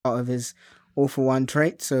out of his all for one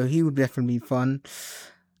trait, so he would definitely be fun.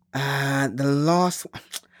 The last,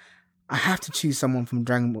 I have to choose someone from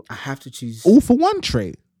Dragon Ball. I have to choose all for one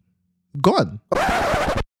trait. Gone. No.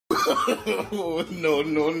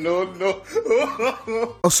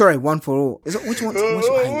 Oh, sorry, one for all. Is it which one?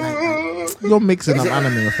 You're mixing up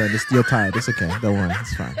anime, my friend. You're tired. It's okay. Don't worry.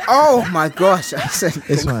 It's fine. Oh my gosh! I said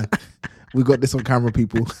it's fine. We got this on camera,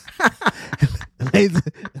 people. ladies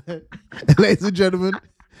and gentlemen,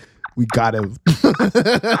 we got him.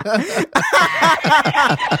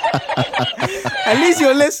 At least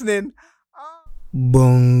you're listening.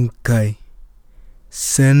 Bonkai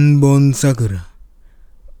Senbon Sakura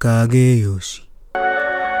Kageyoshi.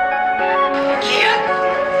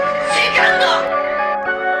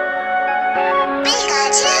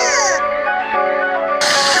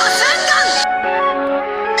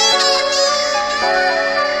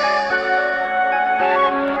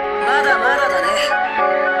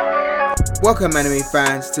 Welcome, anime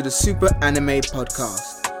fans, to the Super Anime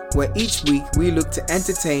Podcast, where each week we look to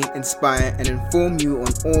entertain, inspire, and inform you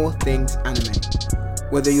on all things anime.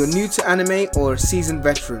 Whether you're new to anime or a seasoned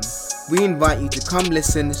veteran, we invite you to come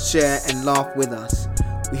listen, share, and laugh with us.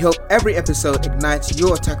 We hope every episode ignites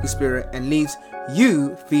your otaku spirit and leaves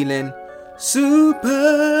you feeling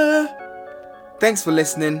super. Thanks for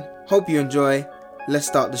listening. Hope you enjoy. Let's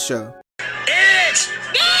start the show.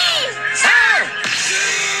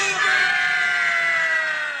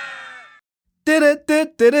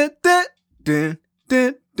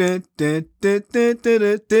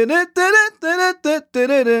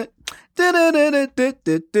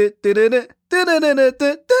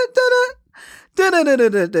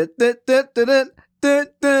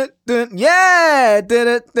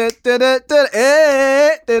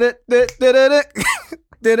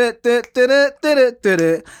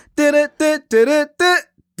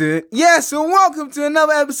 Yes, so welcome to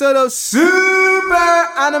another episode of Super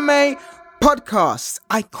Anime Podcast.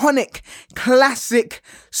 Iconic, classic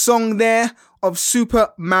song there of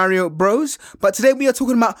Super Mario Bros. But today we are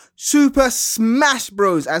talking about Super Smash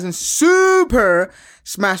Bros. As in Super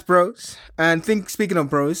Smash Bros. And speaking of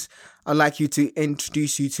bros, I'd like you to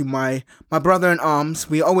introduce you to my brother in arms.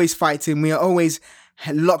 We are always fighting. We are always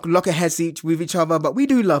lock heads with each other. But we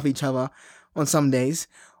do love each other on some days.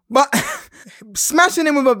 But smashing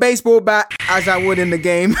him with a baseball bat, as I would in the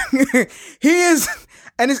game, he is...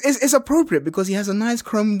 And it's appropriate because he has a nice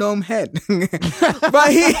chrome dome head.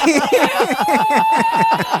 But he...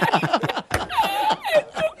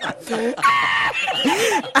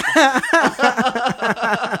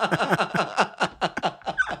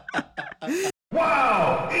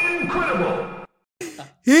 Wow, incredible.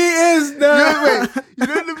 He is the... You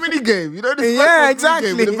know the mini game? You know the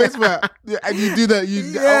exactly. With the baseball, and you do that. Even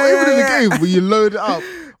in the game where you load it up.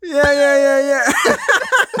 Yeah.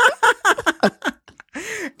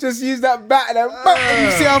 Just use that bat and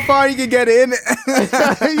you see how far you can get it, innit?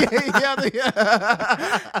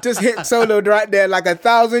 Yeah. Just hit Solo right there like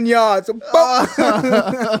 1,000 yards.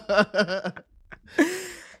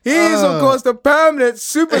 He is, of course, the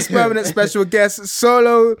super permanent special guest,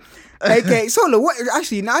 Solo, aka Solo. What?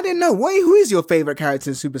 Actually, I didn't know. Who is your favorite character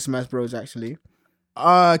in Super Smash Bros? Actually,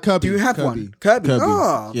 Kirby. Do you have one? Kirby.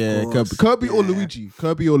 Oh, yeah, Kirby or Luigi.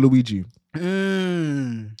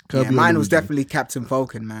 Mine was definitely Captain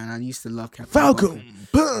Falcon, man. I used to love Captain Falcon.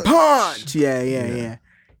 Punch! Yeah.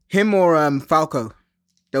 Him or Falco.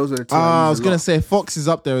 Those were the two. I was going to say Fox is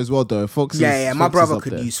up there as well, though. Fox my brother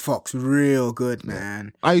could use Fox real good,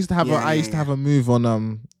 man. I used to have a move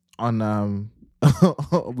on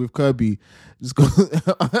with Kirby. Just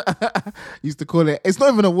used to call it, it's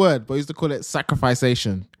not even a word, but I used to call it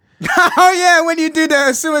sacrification. Oh yeah, when you do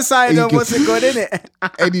the suicide on what's it called, innit?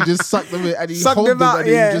 And you just suck them in and you suck hold them out,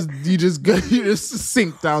 and you just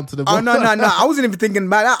sink down to the bottom. Oh no. I wasn't even thinking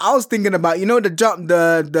about that. I was thinking about, the jump,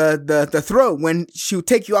 the throw when she'll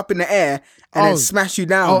take you up in the air and then smash you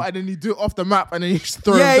down. Oh, and then you do it off the map and then you just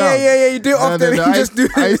throw them down. Yeah. You do it off the you just do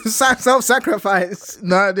self-sacrifice.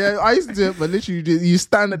 No, I used to do it, but literally you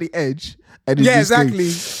stand at the edge and you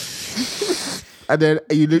exactly. And then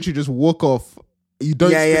you literally just walk off. You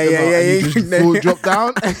don't you just full drop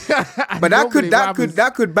down. But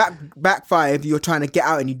that could backfire if you're trying to get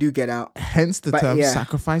out and you do get out. Hence the term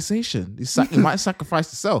sacrification. You might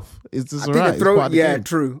sacrifice yourself. It's just alright.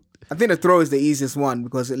 True. I think the throw is the easiest one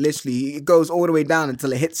because it goes all the way down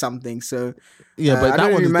until it hits something. So but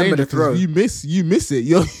that one is dangerous. The throw. If you miss it,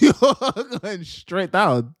 you're going straight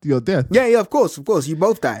down. You're dead. Yeah, of course. You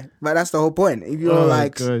both die. But that's the whole point. If you're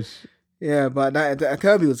gosh. Yeah, but that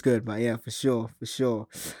Kirby was good, but yeah, for sure.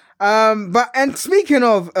 And speaking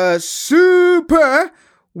of Super,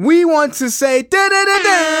 we want to say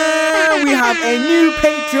da-da-da-da! We have a new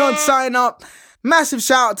Patreon sign up. Massive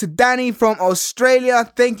shout out to Danny from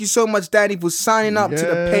Australia. Thank you so much, Danny, for signing up to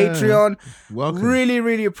the Patreon. Welcome. Really,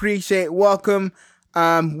 really appreciate it. Welcome.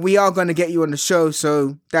 We are going to get you on the show.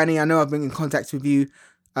 So, Danny, I know I've been in contact with you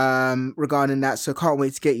regarding that. So, can't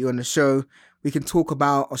wait to get you on the show. We can talk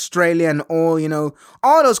about Australia and all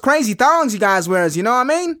those crazy thongs you guys wear. You know what I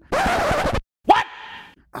mean? What?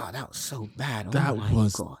 Oh, that was so bad. That oh my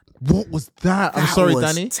was God. What was that? I'm That sorry, was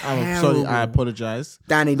Danny. I'm terrible. sorry. I apologize.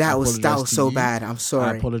 Danny, that I was apologize to so you. bad. I'm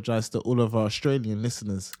sorry. I apologize to all of our Australian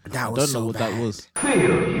listeners. That I was don't so know what bad. that was.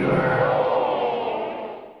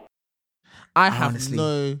 I have Honestly.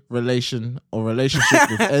 no relation or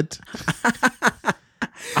relationship with Ed.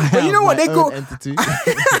 But you know what they call entity.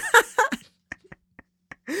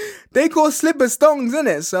 they call slippers thongs,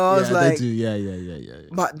 innit? So I was Yeah, like, they do. Yeah.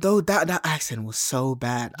 but though that accent was so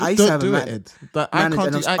bad. I used to Don't have do a it, Ed. I can't do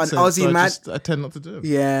an accents, Aussie so man. I tend not to do it.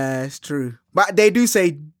 Yeah, it's true. But they do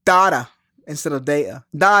say data instead of data.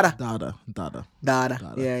 Data. Dada.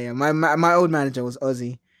 Yeah. My old manager was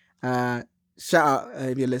Aussie. Shout out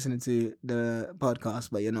if you're listening to the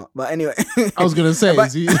podcast, but you're not. But anyway, I was gonna say, But-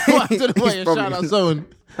 is he, I don't know what He's your probably- shout out zone.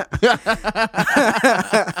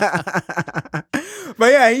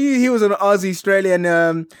 But yeah, he was an Aussie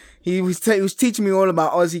Australian. He was teaching me all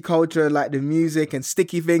about Aussie culture, like the music and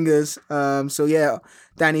Sticky Fingers. So yeah,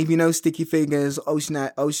 Danny, if you know Sticky Fingers,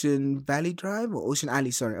 Ocean Valley Drive or Ocean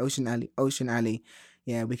Alley.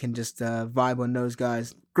 Yeah, we can just vibe on those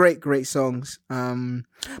guys. Great songs.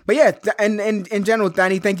 But yeah, and in general,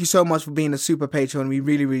 Danny, thank you so much for being a super patron. We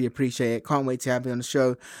really, really appreciate it. Can't wait to have you on the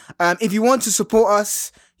show. If you want to support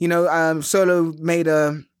us, Solo made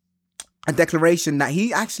a declaration that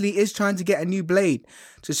he actually is trying to get a new blade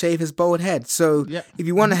to shave his bald head. So if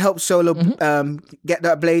you want to help Solo get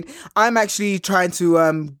that blade, I'm actually trying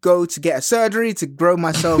to go to get a surgery to grow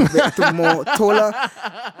myself a bit more taller.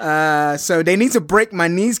 So they need to break my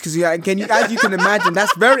knees because as you can imagine,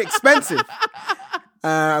 that's very expensive.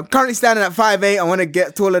 I'm currently standing at 5'8". I want to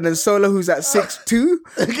get taller than Solo, who's at 6'2". Can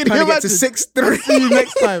Trying you to get imagine? to 6'3". See you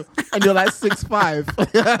next time, and you're like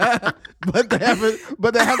 6'5". but they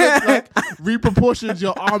haven't like reproportioned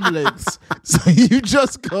your arm lengths, so you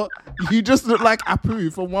just look like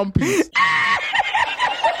Apu from One Piece.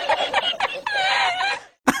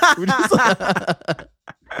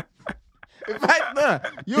 In fact, no,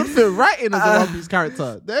 you'd fit right in as a One Piece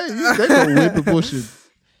character. They got weird proportions.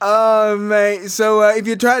 Oh, mate. So if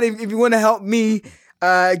you want to help me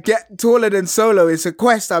get taller than Solo, it's a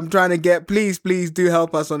quest I'm trying to get. Please do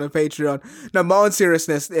help us on the Patreon. No, but on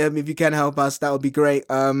seriousness, if you can help us, that would be great.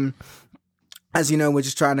 As you know, we're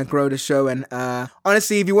just trying to grow the show. And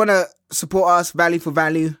honestly, if you want to support us value for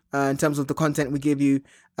value in terms of the content we give you,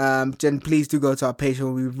 then please do go to our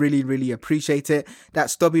Patreon. We really, really appreciate it.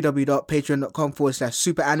 That's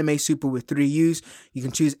www.patreon.com/superanime, super with 3 U's. You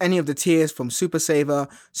can choose any of the tiers from Super Saver,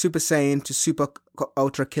 Super Saiyan to Super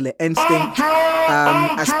Ultra Killer Instinct.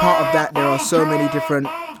 As part of that, there are so many different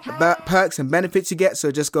perks and benefits you get. So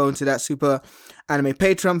just go into that Super Anime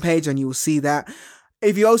Patreon page and you will see that.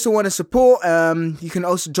 If you also want to support, you can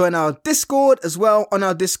also join our Discord as well. On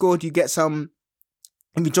our Discord, you get some...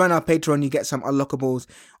 If you join our Patreon, you get some unlockables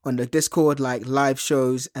on the Discord, like live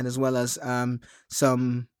shows, and as well as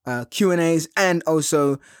some Q&As, and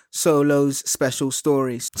also Solo's special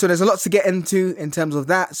stories. So there's a lot to get into in terms of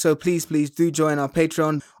that. So please do join our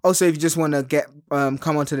Patreon. Also, if you just want to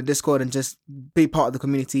come onto the Discord and just be part of the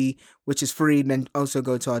community, which is free, then also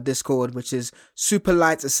go to our Discord, which is Super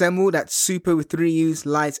Lights Assemble. That's Super with 3 U's,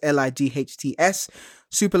 Lights, Lights.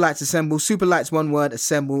 Super Lights Assemble. Super Lights, one word,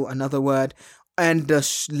 Assemble, another word. And the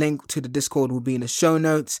link to the Discord will be in the show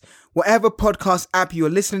notes. Whatever podcast app you're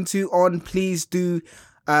listening to on, please do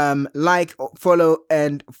like, follow,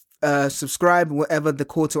 and subscribe, whatever the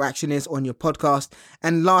call to action is on your podcast.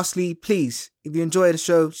 And lastly, please, if you enjoy the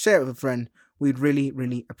show, share it with a friend. We'd really,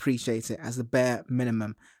 really appreciate it as the bare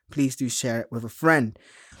minimum. Please do share it with a friend.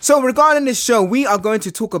 So regarding this show, we are going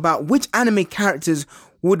to talk about which anime characters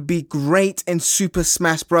would be great in Super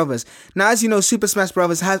Smash Bros. Now, as you know, Super Smash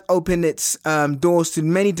Bros. Has opened its doors to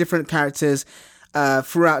many different characters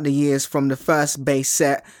throughout the years from the first base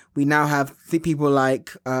set. We now have people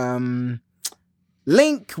like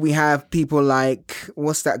Link. We have people like,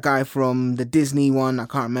 what's that guy from the Disney one? I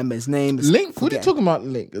can't remember his name. Link? What are you talking about,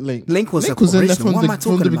 Link? Link was in there original. What am I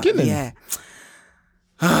talking from the about? beginning. Yeah.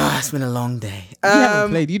 It's been a long day. You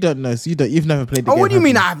haven't played. You don't know. So you've never played the game. What do you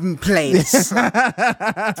mean I have haven't played?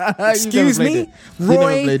 Excuse me? You never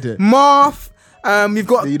Roy, played it. Marth, we've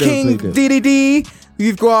got You never King played it. DDD,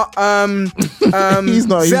 You've got He's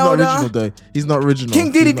not Zelda. original though. He's not original. King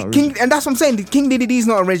He's Diddy, not original. and that's what I'm saying. King Diddy's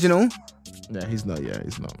not original. Yeah, he's not. Yeah,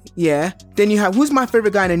 he's not. Yeah. Then you have, who's my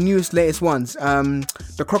favorite guy in the newest, latest ones?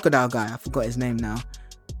 The crocodile guy. I forgot his name now.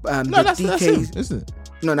 No, that's him, isn't it?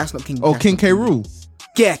 No, that's not King. Oh, that's King not K. Rool.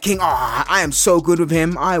 Yeah, King. Oh, I am so good with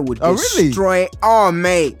him. I would destroy. Really? Oh,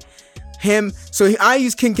 mate. Him. So I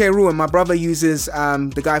use King K. Rool, and my brother uses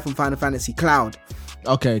the guy from Final Fantasy, Cloud.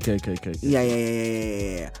 Okay.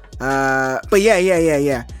 Yeah. But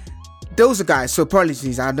yeah. Those are guys. So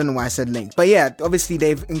apologies. I don't know why I said Link. But yeah, obviously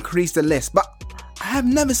they've increased the list. But I have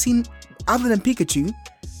never seen, other than Pikachu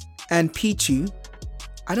and Pichu,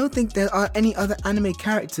 I don't think there are any other anime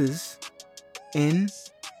characters in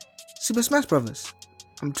Super Smash Brothers.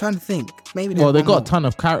 I'm trying to think. Maybe. Well, they got a ton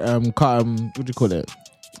of what do you call it?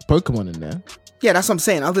 Pokemon in there. Yeah, that's what I'm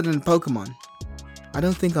saying. Other than Pokemon, I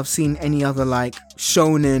don't think I've seen any other like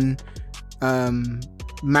shonen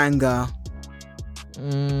manga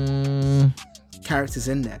characters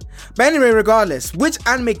in there. But anyway, regardless, which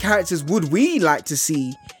anime characters would we like to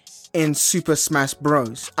see in Super Smash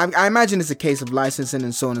Bros? I imagine it's a case of licensing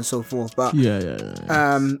and so on and so forth. But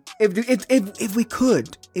if we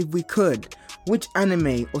could, which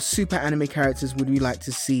anime or super anime characters would we like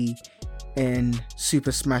to see in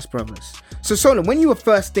Super Smash Brothers? So Solon, when you were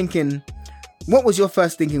first thinking, what was your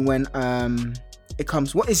first thinking when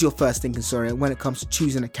what is your first thinking, sorry, when it comes to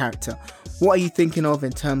choosing a character? What are you thinking of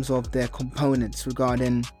in terms of their components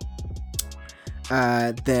regarding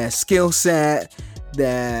their skill set,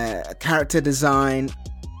 their character design,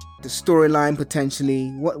 the storyline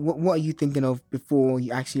potentially? What are you thinking of before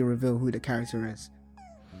you actually reveal who the character is?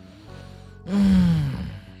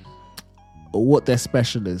 Or what their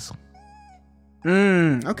special is.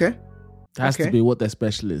 Okay. It has to be what their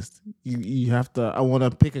special is. You have to. I want to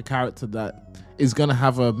pick a character that is gonna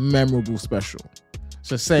have a memorable special.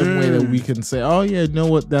 So same way that we can say, oh yeah, you know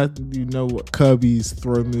what Kirby's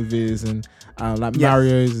throw move is, and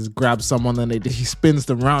Mario's is grab someone and he spins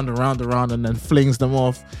them round and round and round and then flings them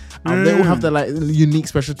off. They all have their like unique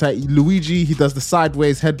special type. Luigi, he does the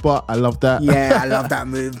sideways headbutt. I love that. Yeah, I love that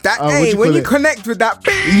move. That when you connect with that,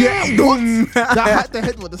 the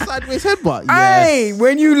headbutt, the sideways headbutt. Hey, Yes.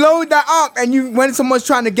 when you load that up and when someone's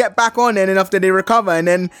trying to get back on it, and after they recover, and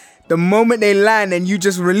then the moment they land and you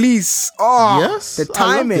just release, the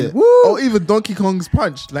timing. Woo. Or even Donkey Kong's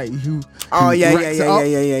punch, like who yeah.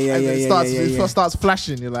 It starts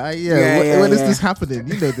flashing. You're like, when is this happening?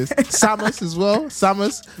 You know this. Samus as well.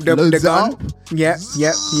 Samus loads it up. Yep.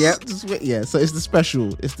 Yeah, so it's the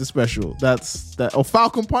special. That's that. Or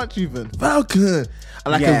Falcon Punch even. Falcon.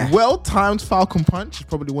 A well-timed Falcon Punch is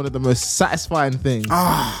probably one of the most satisfying things.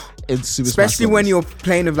 In Super Especially Smash when you're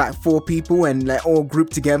playing with like 4 people and like all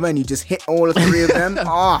grouped together and you just hit all 3 of them.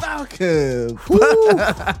 Falcon.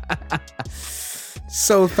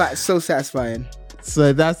 So satisfying.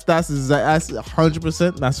 So that's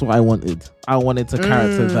 100%. That's what I wanted. I wanted a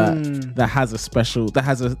character that has a special, that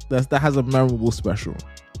has a memorable special.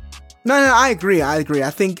 No, I agree. I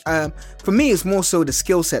think for me it's more so the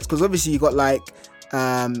skill sets, because obviously you got like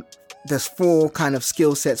there's 4 kind of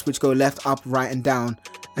skill sets which go left, up, right, and down,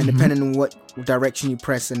 and depending on what direction you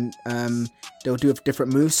press, and they'll do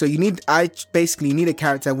different moves. So I basically need a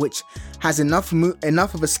character which has enough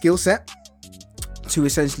of a skill set to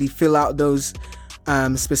essentially fill out those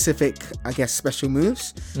specific, I guess, special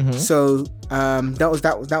moves. So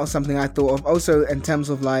that was something I thought of. Also in terms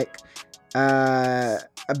of like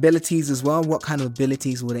abilities as well. What kind of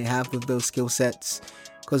abilities will they have with those skill sets?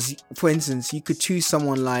 Because, for instance, you could choose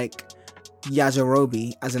someone like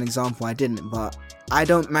Yajirobe as an example. I didn't, but I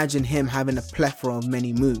don't imagine him having a plethora of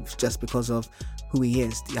many moves just because of who he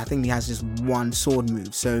is. I think he has just one sword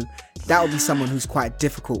move, so that would be someone who's quite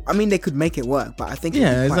difficult. I mean, they could make it work, but I think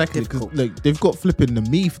exactly. Because look, they've got flipping the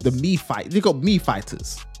Mii fight. They've got Mii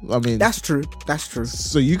fighters. I mean, that's true.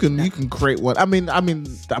 So you can create one. I mean,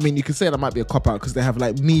 you can say that might be a cop out because they have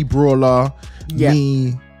like Mii Brawler,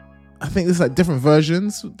 Mii. I think there's like different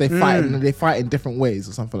versions. They fight in different ways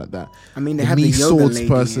or something like that. I mean, they have the yoga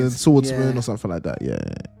swordsman or something like that. Yeah,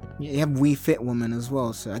 you have Wii Fit Woman as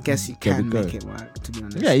well. So I guess you can make it work. To be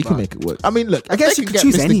honest, yeah, you can make it work. I mean, look, I guess you could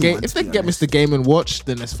choose anyone. If they can get Mr. Game & Watch,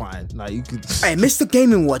 then that's fine. Like you could. Hey, Mr.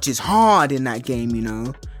 Game & Watch is hard in that game. You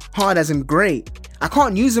know, hard as in great. I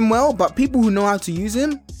can't use him well, but people who know how to use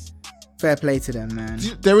him, fair play to them, man.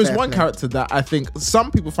 There is one character that I think some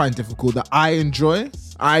people find difficult that I enjoy.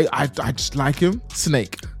 I just like him.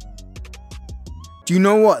 Snake. Do you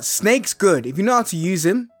know what? Snake's good. If you know how to use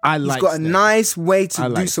him, he's got a nice way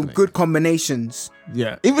to do some good combinations.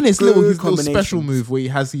 Yeah. Even his little special move where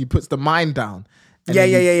he puts the mine down And Yeah,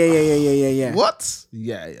 then yeah, you- yeah. What?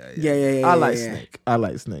 Yeah. Yeah. I like Snake. I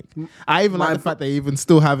like Snake. I even like the fact they even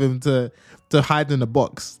still have him to hide in a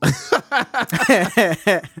box.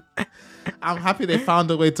 I'm happy they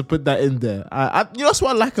found a way to put that in there. You know what's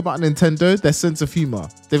what I like about Nintendo? Their sense of humor.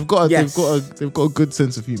 They've got a good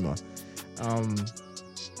sense of humor.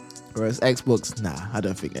 Whereas Xbox, nah, I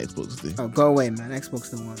don't think Xbox do. Oh, go away, man. Xbox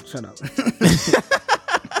the one. Shut up.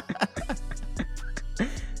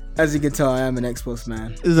 As you can tell, I am an Xbox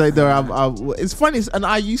man. It's like it's funny, and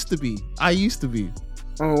I used to be.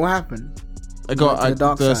 Oh, what happened? I got to the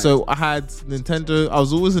dark side. So I had Nintendo. I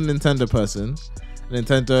was always a Nintendo person.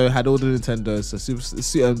 Nintendo had all the Nintendos, so the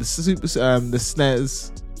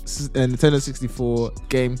SNES, Nintendo 64,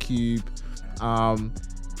 GameCube.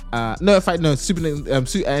 Super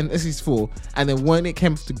N64. And then when it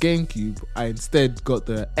came to GameCube, I instead got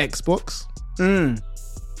the Xbox. And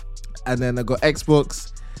then I got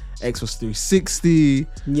Xbox 360.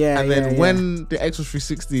 Yeah. And then when the Xbox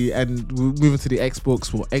 360 and we moving to the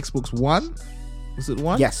Xbox One? Was it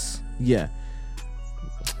one? Yes. Yeah.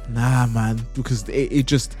 Nah, man, because it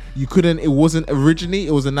just, you couldn't, it wasn't originally,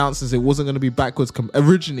 it was announced as it wasn't going to be backwards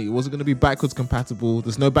compatible.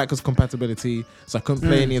 There's no backwards compatibility, so I couldn't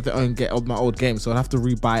play any of my old games, so I'd have to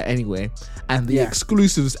rebuy it anyway. And the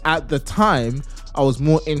exclusives at the time, I was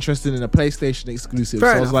more interested in a PlayStation exclusive.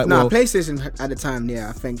 Fair so I was enough. like, PlayStation at the time,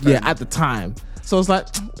 I think. At the time. So I was like,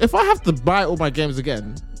 if I have to buy all my games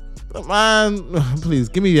again, man, please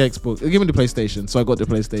give me the Xbox, give me the PlayStation. So I got the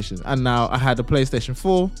PlayStation, and now I had the PlayStation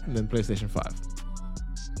 4 and then PlayStation 5.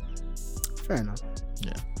 Fair enough.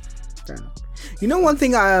 Yeah. Fair enough. You know, one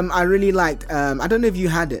thing I really liked, I don't know if you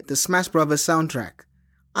had it, the Smash Brothers soundtrack.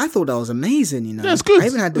 I thought that was amazing, you know. Yeah, it's good. I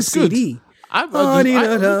even had the It's CD. good. That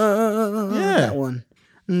one.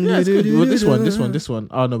 Yeah, it's good. Well, this one.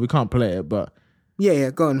 Oh no, we can't play it, but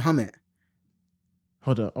Yeah, go on, hum it.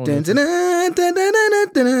 hold on. Good,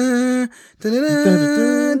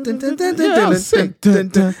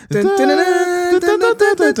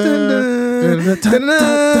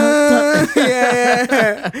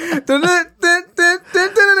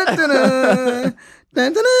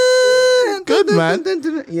 man.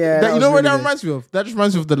 Yeah, You know what that reminds me of? That just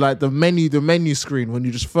reminds me of the menu screen when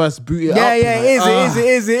you just first boot it up. Yeah,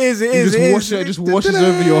 is it? You just wash it washes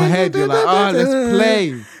over your head. You're like, let's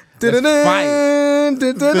play. Let's fight.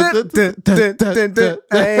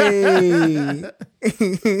 Hey.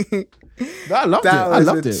 I loved it. I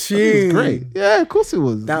loved it. It was great. Yeah, of course it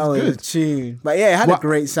was. That was a tune. But yeah, it had a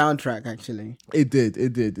great soundtrack actually. It did.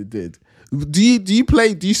 Do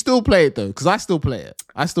you still play it though? Because I still play it.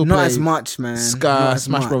 Not as much, man.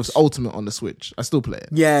 Smash Bros. Ultimate on the Switch. I still play it.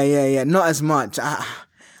 Yeah. Not as much. I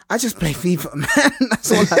just play FIFA, man.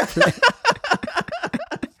 That's all I play.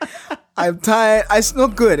 I'm tired. It's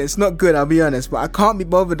not good, I'll be honest. But I can't be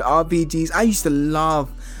bothered with RPGs. I used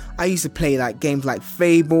to play like games like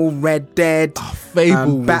Fable, Red Dead,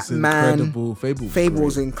 Fable Batman. was incredible. Fable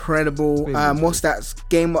was incredible. What's that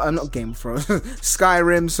game? Not Game of Thrones.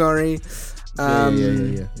 Skyrim. Sorry.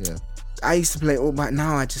 Yeah. I used to play all, but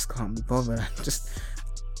now I just can't be bothered. I just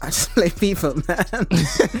play FIFA,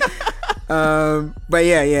 man. But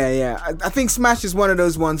yeah. I think Smash is one of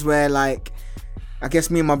those ones where, like, I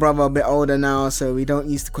guess me and my brother are a bit older now, so we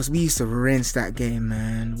used to rinse that game,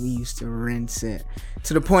 man. We used to rinse it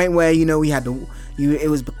to the point where, you know, it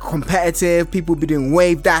was competitive. People would be doing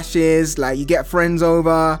wave dashes, like you get friends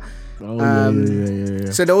over.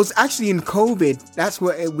 Yeah. So there was actually in COVID, that's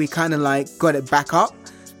where we kind of like got it back up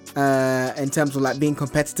in terms of like being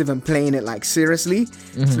competitive and playing it like seriously,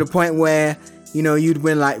 to the point where, you know, you'd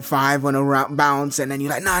win like 5 on a round bounce, and then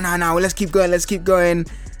you're like, no, let's keep going.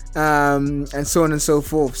 And so on and so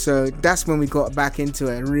forth. So that's when we got back into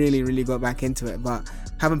it, really got back into it, but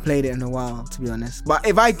haven't played it in a while, to be honest. But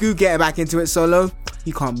if I do get back into it solo,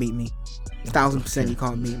 you can't beat me. 1000% you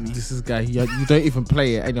can't beat me. This is guy, you don't even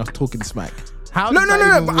play it and you're talking smack. No,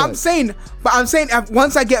 but I'm saying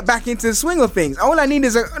once I get back into the swing of things, all I need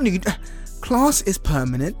is class is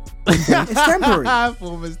permanent. It's temporary.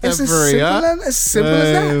 It's as simple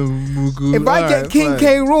as that. If I get King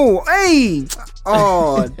K. Rool, hey,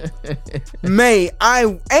 mate,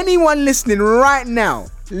 anyone listening right now,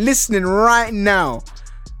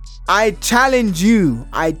 I challenge you.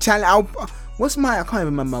 I can't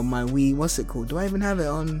remember my Wii. What's it called? Do I even have it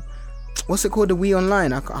on? What's it called? The Wii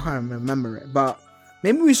Online? I can't remember it, but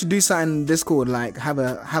maybe we should do something in Discord, like have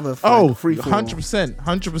a free for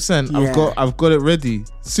 100%. Yeah. I've got it ready.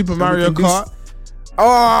 Super Mario Kart.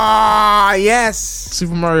 Oh yes,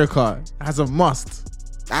 Super Mario Kart has a must.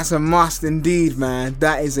 That's a must indeed, man.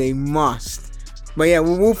 That is a must. But yeah,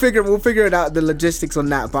 we'll figure it out, the logistics on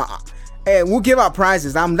that. But Hey, we'll give out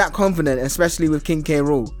prizes. I'm that confident, especially with King K.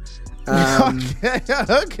 Rool.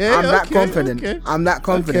 Okay. I'm that confident. Okay. I'm that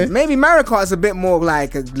confident. Okay. Maybe Mario Kart is a bit more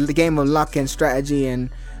like a game of luck and strategy and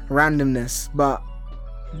randomness.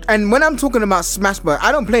 And when I'm talking about Smash Bros,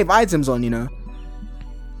 I don't play with items on, you know.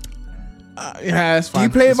 Yeah, that's fine. Do you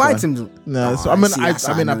play That's with fine. items? No, Oh, I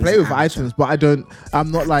play with items, but I'm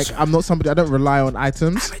not somebody. I don't rely on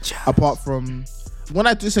items apart from when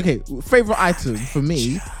I do. It's okay. Favorite item for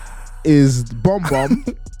me is Bomb Bomb.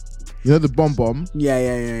 You know the Bomb Bomb.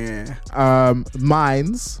 Yeah.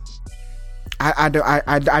 Mines. I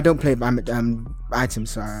don't play items.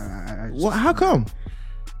 So What? How come?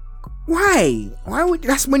 Why would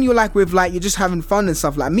that's when you're like with like you're just having fun and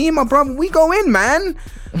stuff. Like me and my brother, we go in, man.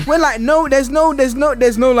 We're like, no, there's no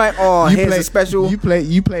like, oh, here's a special. You play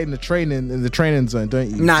in the training zone, don't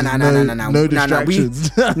you? No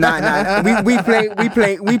distractions. We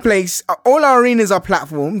play. All our arenas are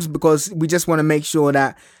platforms because we just want to make sure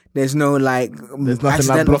that there's no like there's nothing like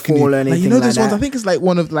accidental blocking fall you. or anything Like, you know like those ones. that. I think it's like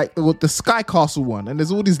one of like the Sky Castle one, and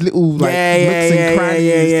there's all these little like nooks and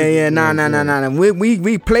crannies. Yeah. No.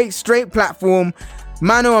 We play straight platform,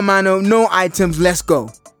 mano a mano, no items. Let's go.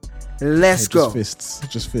 Just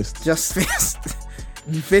fists.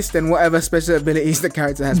 Fist and whatever special abilities the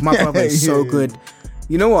character has. My brother is so good.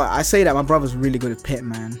 You know what? I say that my brother's really good at Pit,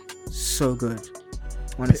 man. So good.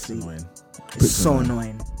 Honestly, it's so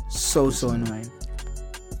annoying. So annoying.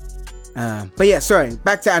 But yeah, sorry.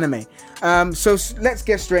 Back to anime. So let's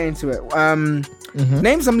get straight into it.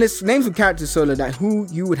 Name some characters solo that who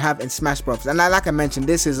you would have in Smash Bros. And like I mentioned,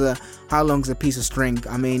 this is how long's a piece of string.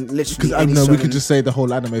 I mean, literally. I know we could just say the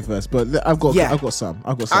whole anime first, but I've got some.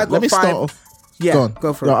 Let me start off. Yeah,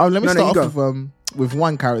 go for it. Let me start off with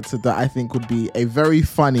one character that I think would be a very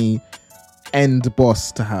funny end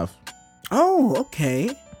boss to have. Oh,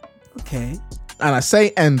 okay. And I say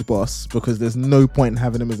end boss because there's no point in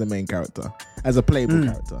having him as a main character, as a playable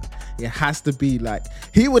character. It has to be like,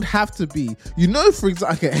 he would have to be, you know, for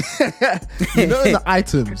example, okay, you know in the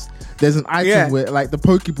items, there's an item where like the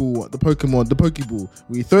Pokeball,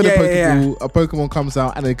 where you throw the Pokeball, a Pokemon comes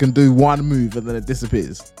out and it can do one move and then it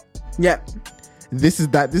disappears. Yeah. This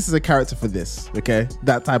is a character for this, okay?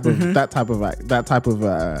 That type of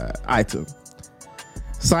item.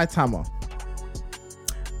 Saitama.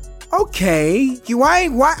 Okay, why?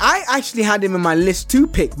 I actually had him in my list to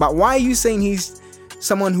pick, but why are you saying he's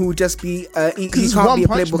someone who would just be he can't be a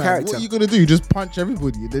playable character? What are you gonna do? You just punch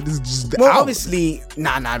everybody? They're just well, out. Obviously,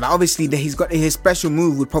 but obviously he's got his special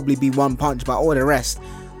move would probably be one punch, but all the rest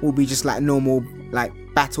will be just like normal like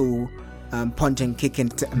battle punching, kicking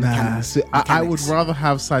mechanics. I would rather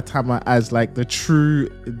have Saitama as like the true.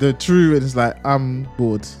 It's like I'm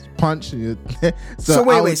bored. Punch. So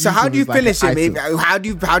wait. So how do you finish him? How do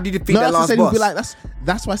you defeat that last boss?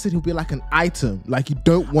 That's why I said he'll be like an item. Like you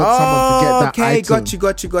don't want someone to get that item. Okay,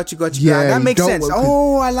 got you. Yeah, that makes sense.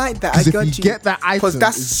 Oh, I like that. I got if you get that item, because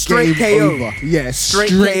that's straight KO. Over. Yeah,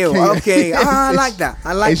 straight KO. Okay, I like that.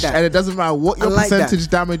 And it doesn't matter what your percentage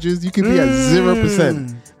damage is. You can be at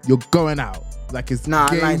 0%. You're going out. Like it's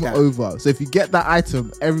game over. So if you get that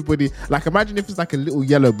item, everybody, like imagine if it's like a little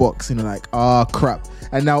yellow box, you know, like crap,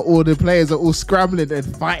 and now all the players are all scrambling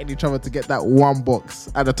and fighting each other to get that one box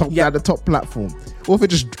at the top platform. Or if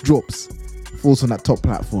it just drops, falls on that top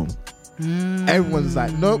platform, everyone's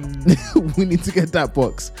like, nope, we need to get that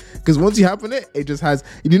box, because once you happen it just has.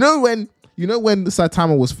 You know when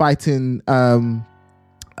Saitama was fighting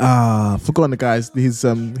forgotten the guy's his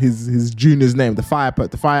junior's name, the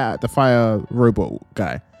fire robot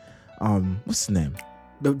guy. What's his name?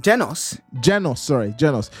 The Genos.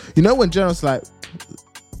 You know when Genos like,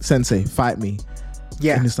 Sensei, fight me.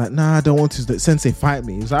 Yeah. And it's like, nah, I don't want to. Sensei, fight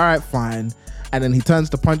me. He's like, all right, fine. And then he turns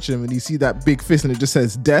to punch him, and you see that big fist, and it just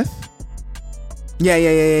says death.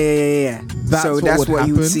 Yeah. That's what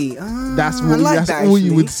you would see. That's all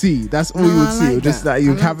you would see. That's all you would see. Like just that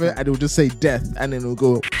you have it, and it will just say death, and then it'll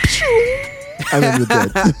go, and then you're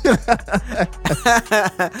dead.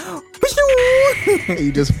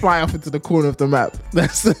 You just fly off into the corner of the map.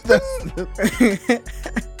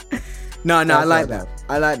 No, I like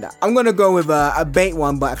that. I'm gonna go with a bait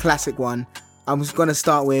one, but a classic one. I'm just gonna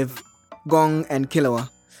start with Gong and Killua.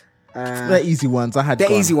 They're easy ones.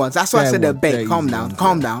 Easy ones. That's why I said they're bait. Calm down.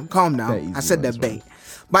 I said they're bait.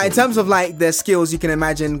 But in terms of like their skills, you can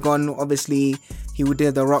imagine Gon obviously He would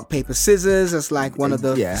do the rock paper scissors as like one of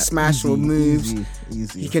the smash or moves.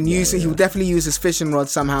 Easy. He can use it. He would definitely use his fishing rod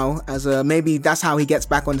somehow as a maybe that's how he gets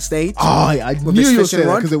back on the stage. Oh, I knew you were saying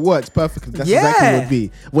that because it works perfectly. That's exactly what it would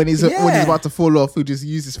be. When he's about to fall off, he'll just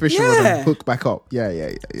use his fishing rod and hook back up.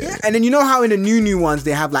 Yeah. And then you know how in the new ones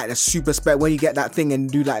they have like the super spec when you get that thing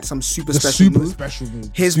and do like some super special move.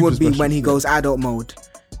 His would be when he goes adult mode.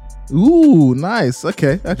 Ooh, nice.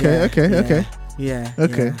 Okay. Yeah.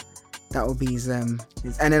 That would be his and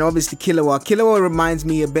then obviously Killua. Killua reminds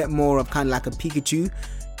me a bit more of kind of like a Pikachu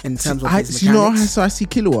in terms of his mechanics. So I see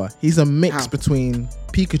Killua. He's a mix between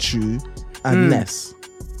Pikachu and Ness.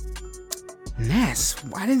 Ness?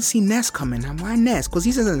 I didn't see Ness coming. Why Ness? Because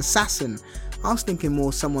he's an assassin. I was thinking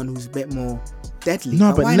more someone who's a bit more deadly.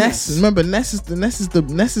 No, but Ness. Remember, Ness is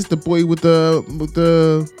the boy with the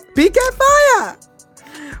PK Fire.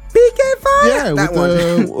 PK Fire. Yeah, that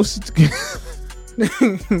with one. What's it?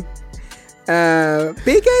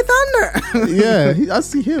 PK Thunder. Yeah, I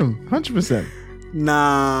see him 100%.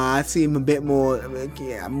 Nah, I see him a bit more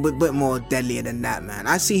deadlier than that, man.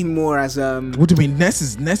 I see him more as What do you mean?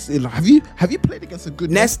 Ness? Have you played against a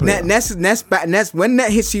good Ness player? Ness when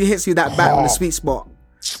Ness hits you that bat on the sweet spot.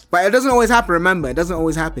 But it doesn't always happen. Remember, it doesn't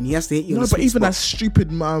always happen. He has to hit you. No, but even that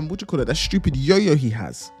stupid what do you call it? That stupid yo-yo he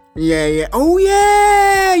has. Yeah. Oh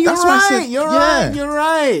yeah, you're right. You're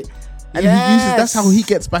right. And he uses. That's how he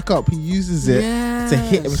gets back up. He uses it to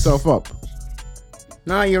hit himself up.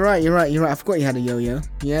 No, you're right. I forgot you had a yo-yo.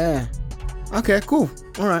 Yeah. Okay, cool.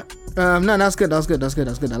 All right. No, that's good. I like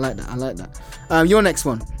that. Your next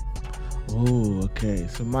one. Oh, okay.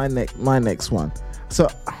 So my next one. So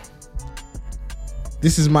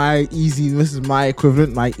this is my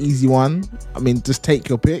equivalent, my easy one. I mean, just take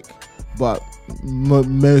your pick. But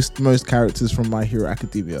most characters from My Hero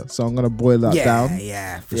Academia. So I'm gonna boil that down.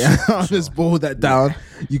 I'll just boil that down.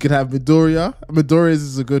 You could have Midoriya. Midoriya's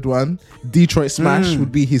is a good one. Detroit Smash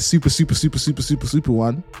would be his super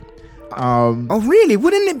one. Oh really?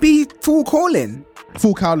 Wouldn't it be Full Cowlin?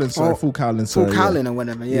 Full Cowlin, sorry. Full Cowlin or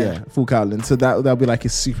whatever. Yeah, Full Cowlin. So that'll be like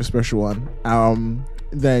his super special one.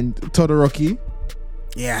 Then Todoroki.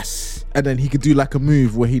 Yes. And then he could do like a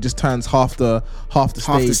move where he just turns half the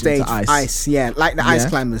stage into ice. Yeah, like the ice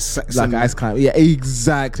climbers. Like ice climbers. Yeah,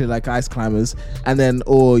 exactly like ice climbers. And then,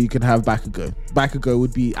 or you can have Bakugo. Bakugo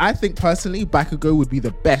would be, I think personally, Bakugo would be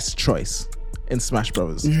the best choice in Smash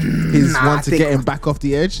Brothers. His one to get him back off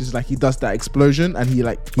the edge is like he does that explosion and he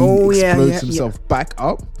explodes himself back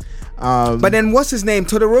up. But then what's his name?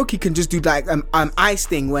 Todoroki can just do like ice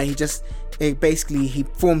thing where he just he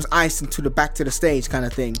forms ice into the back to the stage kind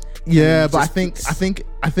of thing. Yeah, but I think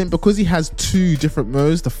because he has two different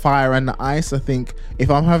modes, the fire and the ice, I think if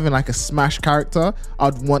I'm having like a Smash character,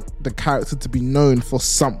 I'd want the character to be known for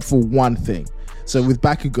one thing. So with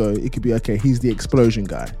Bakugo, it could be okay, he's the explosion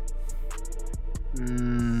guy.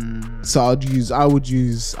 So I would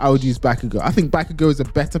use Bakugo. I think Bakugo is a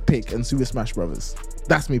better pick in Super Smash Brothers.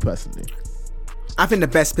 That's me personally. I think the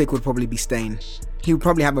best pick would probably be Stain. He would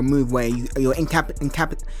probably have a move where you're incapacitated.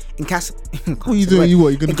 What are you doing?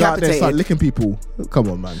 You're gonna go out there and start licking people? Come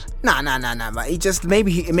on, man. Nah. But he just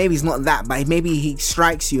maybe he's not that. But maybe he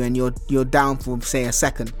strikes you and you're down for say a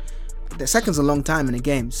second. The second's a long time in a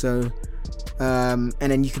game, so and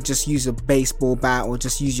then you could just use a baseball bat or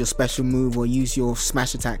just use your special move or use your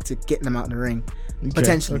smash attack to get them out of the ring.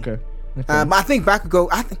 Potentially. Okay. But I think Bakugo,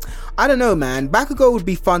 I don't know, man. Bakugo would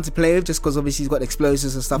be fun to play with just because obviously he's got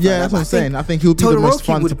explosives and stuff like that. Yeah, that's what I'm saying. I think he'll be the most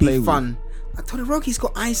fun to play with. Todoroki's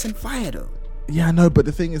got ice and fire though. Yeah, I know, but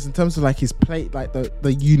the thing is, in terms of like his play, like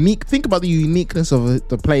the unique, think about the uniqueness of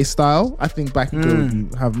the play style. I think Bakugo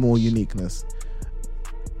would have more uniqueness.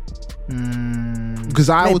 Because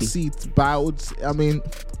I would see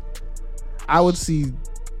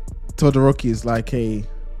Todoroki as like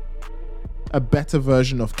a better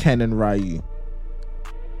version of Ken and Ryu.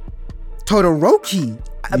 Todoroki?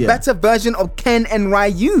 A better version of Ken and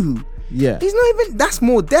Ryu? Yeah. He's not even, that's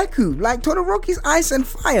more Deku. Like Todoroki's ice and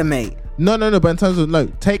fire, mate. No, but in terms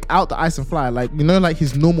of, take out the ice and fire. Like, like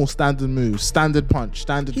his normal standard moves, standard punch,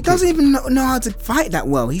 standard He doesn't even know how to fight that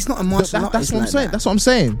well. He's not a martial artist. That's what I'm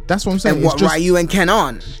saying. That's what I'm saying. And what Ryu and Ken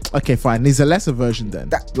aren't. Okay, fine. He's a lesser version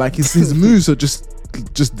then. His moves are just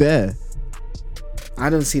there. I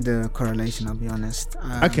don't see the correlation, I'll be honest.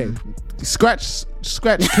 Okay, scratch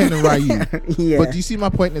Ken and Ryu. Yeah. But do you see my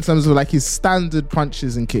point in terms of like his standard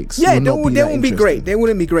punches and kicks? Yeah, they wouldn't be great. They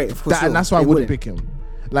wouldn't be great, of course. And that's why I wouldn't pick him.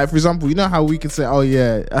 Like, for example, you know how we can say, oh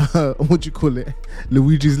yeah, what do you call it?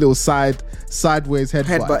 Luigi's little sideways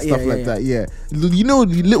headbutt stuff like that. Yeah.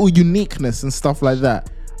 Little uniqueness and stuff like that.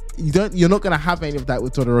 You're not gonna have any of that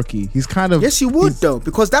with Todoroki. He's kind of Yes, you would though,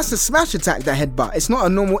 because that's a smash attack, that headbutt. It's not a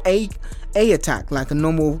normal A attack like a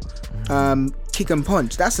normal kick and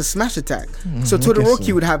punch. That's a smash attack. So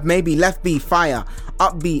Todoroki would have maybe left B fire,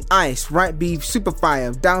 up B ice, right B super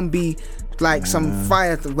fire, down B like some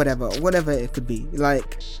fire, whatever it could be.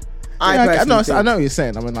 Like I know what you're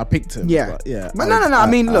saying. I mean, I picked him. Yeah, but no. I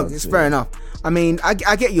mean, look, it's fair enough. I mean, I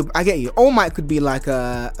get you. All Might could be like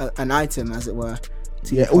an item, as it were.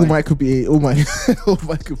 Yeah, All Might could be an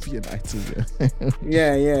item.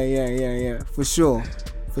 Yeah. For sure.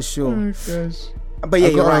 Oh gosh. But yeah,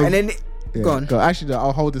 you're right. And then go on. Actually,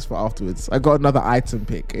 I'll hold this for afterwards. I got another item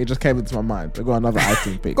pick. It just came into my mind. I got another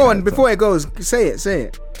item pick. Go on, before it goes, say it.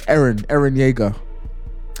 Eren Yeager.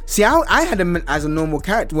 See, I had him as a normal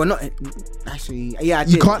character. Well, not actually. Yeah, I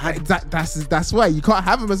did. You can't. That's why you can't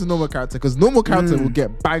have him as a normal character, because normal character will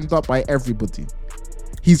get banged up by everybody.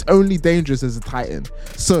 He's only dangerous as a Titan.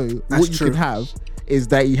 So what you can have is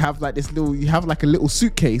that you have like this little. You have like a little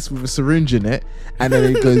suitcase with a syringe in it, and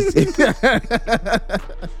then it goes.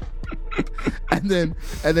 and then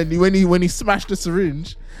when he smashed the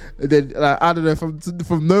syringe. Then I don't know,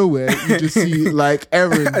 from nowhere you just see like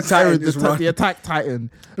Eren, the attack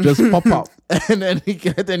Titan, just pop up, and then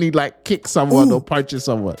he like kicks someone or punches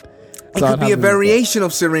someone. It could be a variation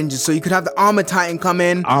of syringes, so you could have the armor Titan come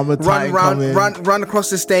in, run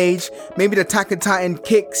across the stage. Maybe the attacker Titan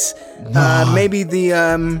kicks. Maybe the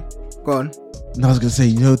go on. No, I was gonna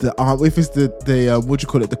say, the arm. If it's the what do you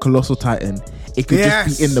call it, the colossal Titan, it could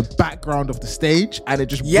just be in the background of the stage, and it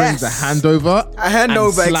just brings a hand over,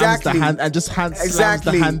 exactly, the hand, and just slams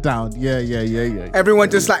the hand down. Yeah. Everyone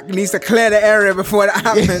just like needs to clear the area before that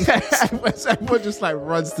happens. Everyone just like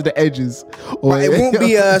runs to the edges. But it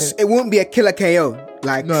won't be a killer KO.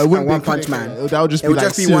 Like no, it wouldn't One Punch Man. That would just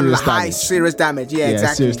be one high serious damage. Yeah,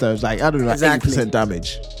 exactly. Serious damage. Like I don't know, like 80%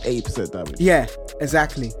 damage. 80% damage. Yeah,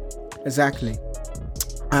 exactly.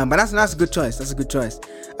 But that's a good choice.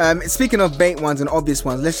 Speaking of bait ones and obvious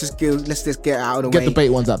ones, let's just get out of the way. Get the bait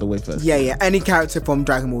ones out of the way first. Yeah. Any character from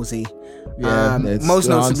Dragon Ball Z. Most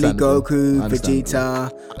notably Goku, Vegeta.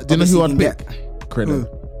 Do you know who I'd pick? Krillin.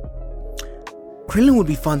 Krillin would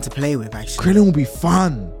be fun to play with, actually. Krillin would be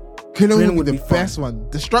fun. Krillin would be the best one.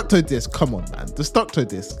 Destructo Disc, come on, man. Destructo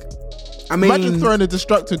Disc. I mean, imagine throwing a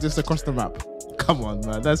Destructo Disc across the map. Come on,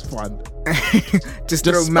 man, that's fun. just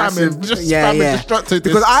throw massive, spamming Destructo Disc.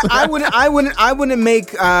 Because I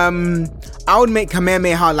would make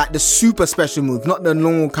Kamehameha like the super special move, not the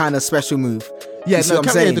normal kind of special move. Yeah, no,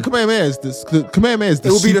 the Kamehameha is this. Kamehameha is the.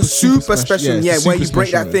 It will be the super special, where you break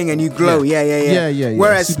that thing and you glow. Yeah.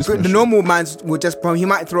 Whereas the normal man would he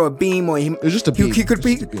might throw a beam, or he could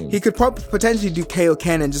potentially do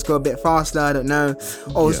Kaioken and just go a bit faster. I don't know,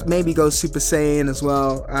 or maybe go Super Saiyan as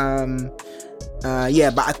well.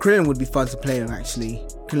 But Krillin would be fun to play with, actually.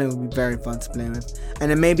 Krillin would be very fun to play with. And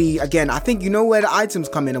then maybe, again, I think where the items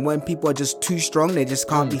come in, and when people are just too strong, they just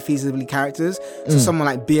can't be feasibly characters. So someone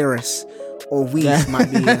like Beerus or Whis might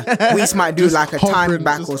be. Whis might do like a time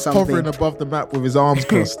back or something. Hovering above the map with his arms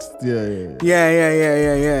crossed. Yeah.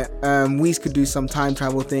 Whis could do some time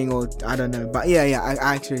travel thing, or I don't know. But I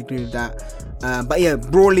actually agree with that.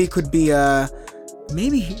 Broly could be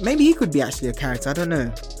maybe he could be actually a character. I don't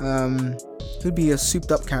know. Could be a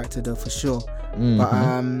souped up character though, for sure.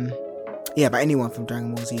 Mm-hmm. But anyone from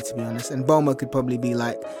Dragon Ball Z, to be honest. And Bulma could probably be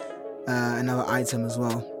like another item as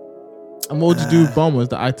well. And what would you do with Bulma as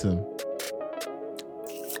the item?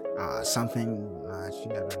 Something she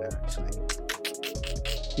never know, actually.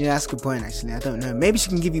 Yeah, that's a good point, actually. I don't know. Maybe she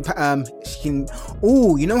can give you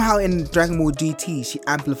you know how in Dragon Ball GT she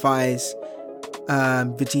amplifies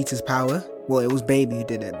Vegeta's power? Well, it was Baby who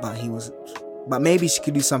did it, but maybe she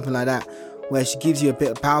could do something like that, where she gives you a bit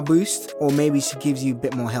of power boost, or maybe she gives you a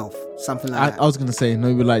bit more health, something like that. I was gonna say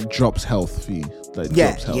maybe like drops health for you.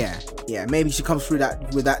 Drops health. Yeah. Maybe she comes through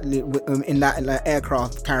in that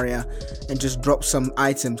aircraft carrier and just drops some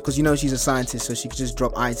items, because she's a scientist, so she could just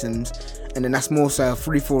drop items, and then that's more so a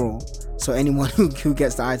free for all. So anyone who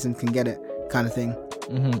gets the item can get it, kind of thing.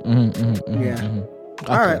 Okay.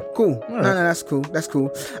 All right, cool. All right. No, that's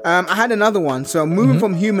cool. I had another one. So moving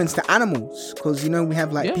from humans to animals, because we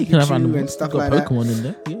have like Pikachu and stuff like that. Pokemon in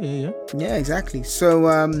there. Yeah, exactly. So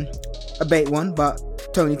a bait one, but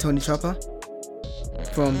Tony Chopper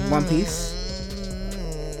from One Piece.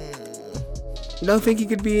 You don't think he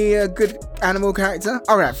could be a good animal character?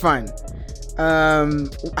 All right, fine.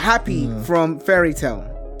 Happy from Fairy Tail.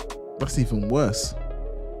 That's even worse.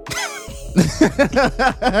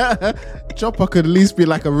 Chopper could at least be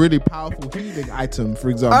like a really powerful healing item, for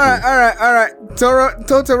example. All right.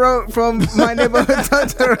 Totoro from My Neighborhood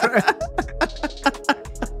Totoro.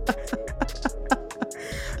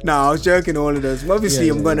 No, I was joking. All of those. Obviously,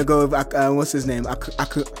 Yeah, I'm going to go with what's his name? I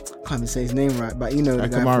can't even say his name right, but you know the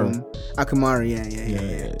guy Akamaru. from Akamaru. Yeah.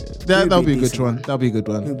 That'll be a good decent one. That'll be a good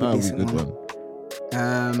one. He'll be That'll be a decent good one.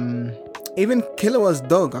 one. Even Killua's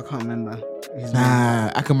dog. I can't remember his name.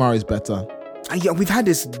 Akamaru is better. Yeah, we've had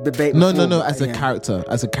this debate. No, before, no. As a yeah. character.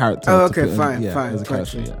 As a character. Oh, to okay, put in- fine. As a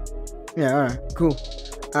character. Gotcha. Yeah. Yeah, all right, cool.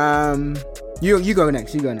 You go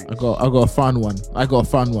next. You go next. I got a fun one.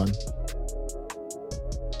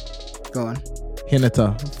 Go on.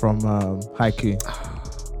 Hinata from Haikyuu.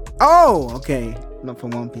 Oh, okay. Not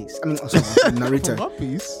from One Piece. I mean, sorry, from Naruto. From One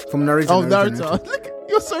Piece. From Naruto. Oh, Naruto. Look,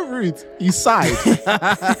 you're so rude. You sighed.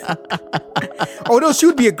 Although she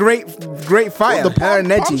would be a great fighter. The Her and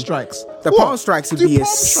palm Neji. strikes. The What? palm strikes would Do be a palm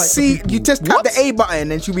strikes to C. people? You just tap What? the A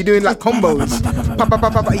button and she'll be doing like combos. Pa, pa, pa,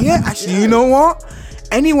 pa, pa. Yeah, actually, you know what?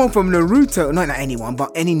 Anyone from Naruto, not anyone,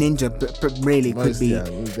 but any ninja really could be. Yeah,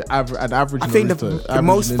 an average. I think Naruto, the average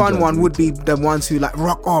most fun ninja one would Naruto. be the ones who like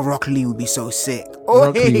Rock Lee would be so sick. Oh,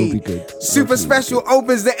 Rock Lee would be good. Super Rock Lee special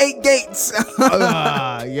opens the 8 gates.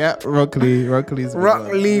 Yeah, Rock Lee. Rock Lee's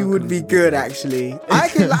Rock Lee would be good actually.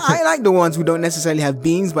 I like the ones who don't necessarily have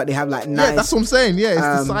beams, but they have like nice. Yeah, that's what I'm saying. Yeah, it's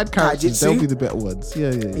the side characters. taijutsu. They'll be the better ones.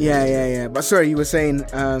 Yeah. Yeah. But sorry, you were saying.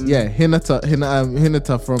 Yeah, Hinata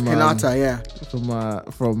from Hinata, yeah.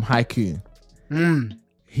 from Haikyuu.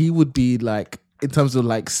 He would be like, in terms of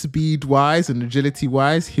like speed wise and agility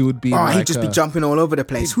wise, he would be. Oh, like he'd just be jumping all over the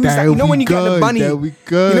place. Who's There that? You know we when you get go, the bunny. there we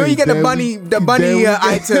go, You know you get there the bunny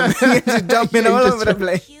item. He's just jumping all over the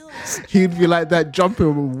place. He'd be like that,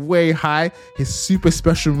 jumping way high. His super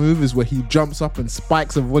special move is where he jumps up and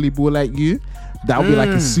spikes a volleyball at you. That would be like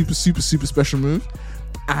a super special move.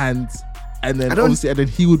 And then obviously, and then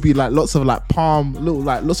he would be like lots of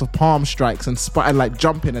palm strikes and like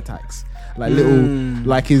jumping attacks.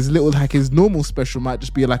 Like his normal special might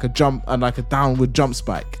just be like a jump and like a downward jump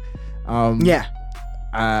spike. So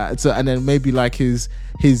and then maybe like his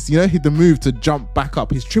the move to jump back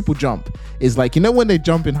up, his triple jump is like, you know when they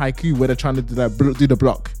jump in Haikyuu where they're trying to do the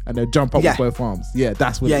block and they jump up with both arms. Yeah,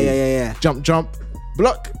 that's what it is. Jump,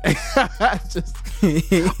 block. Just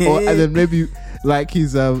and then maybe like he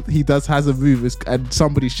has a move and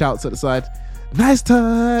somebody shouts at the side, nice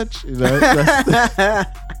touch, you know.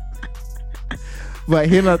 But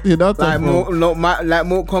Hinata like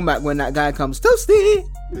Mortal Kombat when that guy comes toasty.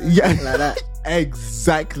 Yeah, like that.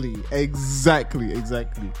 Exactly.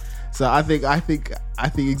 So I think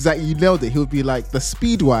exactly, you nailed it. He would be like, the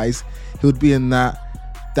speed wise, he would be in that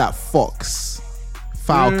Fox,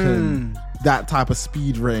 Falcon, that type of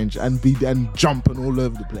speed range and jumping all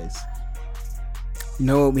over the place. You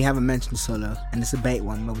know what we haven't mentioned Solo, and it's a bait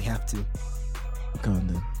one, but we have to. Go on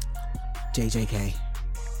then. JJK.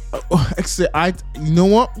 You know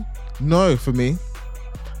what? No, for me.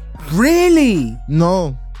 Really?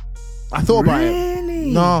 No. I thought about it.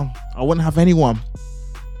 No, I wouldn't have anyone.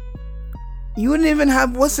 You wouldn't even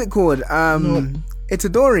have, what's it called?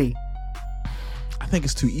 Itadori. I think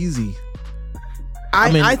it's too easy.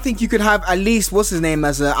 I think you could have at least, what's his name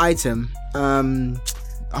as an item?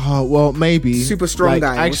 Oh, well, maybe. Super strong like,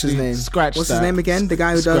 guy. Actually, what's his name? Scratch What's that. his name again? The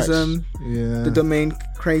guy who does the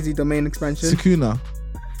crazy domain expansion. Sukuna.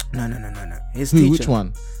 No. His Who? teacher. Which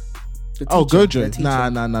one? The Oh, teacher, Gojo. the teacher.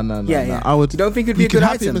 Nah. Yeah. I would. You don't think it'd be you a good could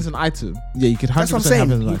have item? him as an item. Yeah, you could have. That's what I'm have him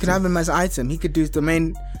saying. as an You could item. have him as an item. He could do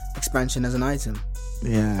domain expansion as an item.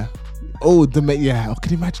 Yeah. Oh, domain. Yeah. I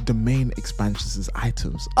can imagine domain expansions as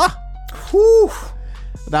items. Whew.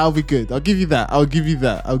 That would be good. I'll give you that.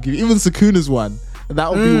 Even Sukuna's one. That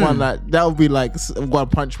would be one that would be like One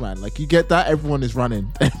Punch Man. Like, you get that, everyone is running.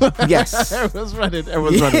 Yes. Everyone's running.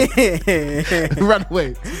 Run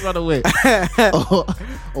away.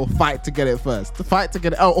 or fight to get it first. Okay.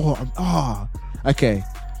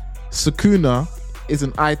 Sukuna is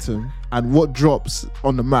an item, and what drops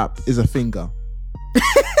on the map is a finger.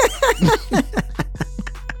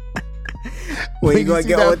 Well, you gotta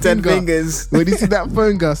get all 10 fingers. When you see that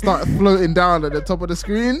finger start floating down at the top of the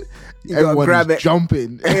screen, you gotta grab it.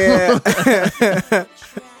 Jumping. Yeah.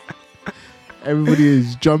 Everybody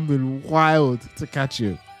is jumping wild to catch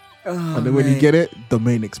you. And then when you get it, the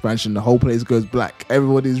main expansion, the whole place goes black.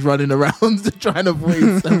 Everybody's running around trying to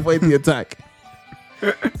avoid the attack.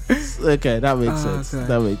 Okay, that makes sense. Okay.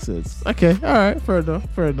 That makes sense. Okay, all right, fair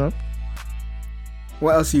enough.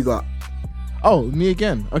 What else you got? Oh, me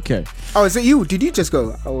again. Okay. Oh, is it you? Did you just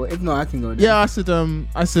go? Oh, if not, I can go. Then. Yeah, I said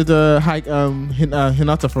Hinata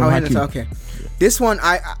from Haikyuu. Hinata, okay. This one,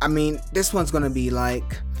 I mean, this one's gonna be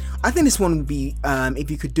like, I think this one would be,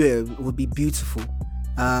 if you could do it, it would be beautiful.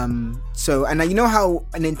 So, and you know how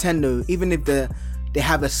a Nintendo, even if they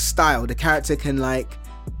have a style, the character can like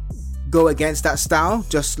go against that style,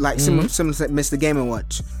 just like similar to Mr. Game &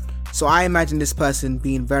 Watch. So I imagine this person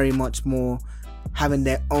being very much more having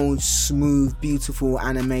their own smooth, beautiful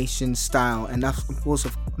animation style, and that's of course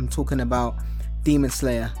I'm talking about Demon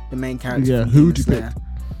Slayer, the main character. Yeah, who would you pick?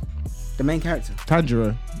 The main character.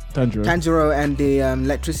 Tanjiro, and the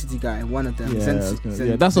electricity guy, one of them.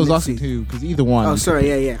 Yeah, that's what I was asking too, because either one. Oh,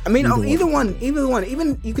 sorry, yeah. I mean, either one.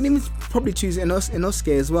 Even you can even probably choose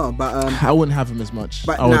Inosuke as well, but I wouldn't have him as much.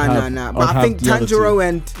 But no. But I think Tanjiro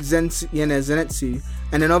and Zenitsu,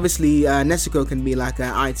 and then obviously Nezuko can be like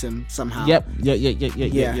an item somehow. Yep. Yeah.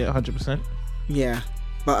 100%. Yeah.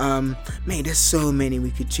 But man, there's so many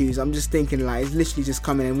we could choose. I'm just thinking like it's literally just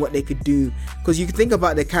coming in what they could do, because you can think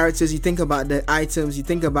about the characters, you think about the items, you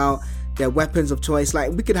think about their weapons of choice.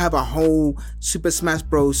 Like we could have a whole Super Smash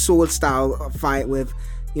Bros. Sword style fight with,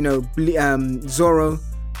 Zoro,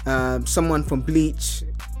 someone from Bleach,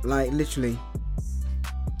 like literally.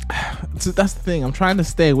 So that's the thing. I'm trying to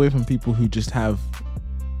stay away from people who just have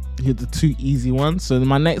the two easy ones. So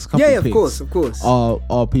my next couple picks of course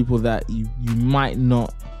are people that you might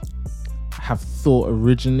not have thought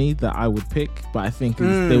originally that I would pick, but I think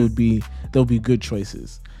they'll be good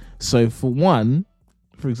choices. So for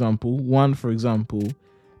example,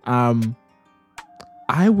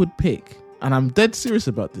 I would pick, and I'm dead serious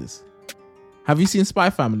about this. Have you seen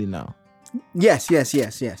Spy Family now? Yes.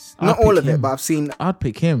 Not all of it, but I've seen. I'd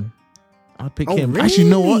pick him. Really? Actually, you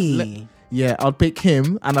know what? Yeah, I'll pick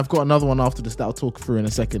him, and I've got another one after this that I'll talk through in a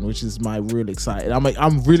second, which is my real excited.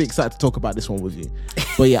 I'm really excited to talk about this one with you.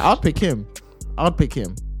 But yeah, I'll pick him,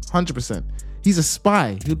 100%. He's a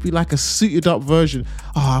spy. He'd be like a suited up version.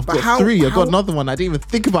 Oh, I've got three. I've got another one I didn't even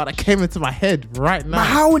think about. That came into my head right now. But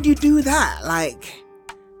how would you do that? Like,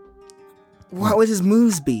 what would his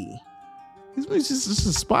moves be? He's just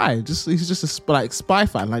a spy. He's just a spy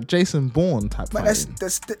fan, like Jason Bourne type. But that's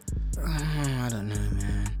I don't know,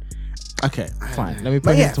 man. Okay, fine. Let me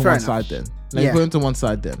put him to one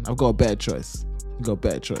side then. I've got a better choice.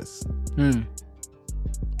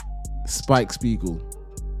 Spike Spiegel.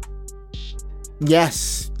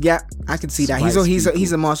 Yes, yeah, I can see that.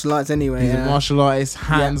 He's a martial arts anyway. He's a martial artist,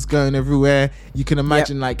 hands going everywhere. You can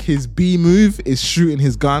imagine like his B move is shooting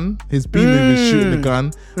his gun. His B move is shooting the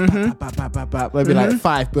gun. Maybe like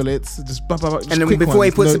 5 bullets. Just and then before he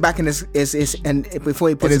puts it back in his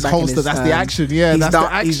holster, that's the action. Yeah, that's the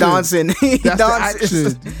action. He's dancing. That's the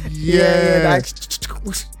action. Yeah.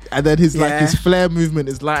 And then his flare movement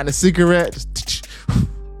is lighting a cigarette. Just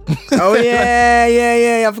oh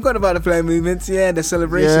yeah. I forgot about the flare movements. Yeah, the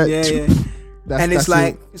celebration. Yeah. And it's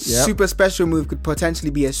like super special move could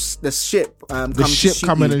potentially be the ship. The ship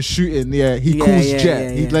coming and shooting. Yeah, he calls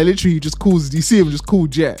Jet. He like literally just calls. You see him just call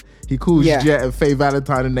Jet. He calls Jet and Faye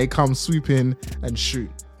Valentine, and they come swoop in and shoot.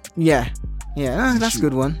 Yeah, that's a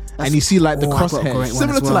good one. And you see like the crosshairs,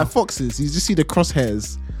 similar to like Foxes. You just see the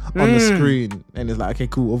crosshairs on the screen, and it's like, okay,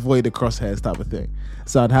 cool, avoid the crosshairs type of thing.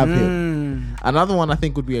 So I'd have him. Another one I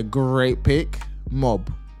think would be a great pick,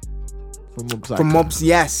 Mob. From Mob's,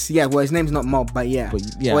 yes. Yeah, well, his name's not Mob, but yeah.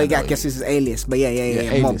 Well, I guess it's his alias, but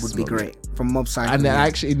yeah. Mob would be great. From Mob Psycho. And then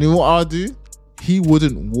actually, you know what I'll do? He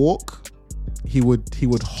wouldn't walk. He would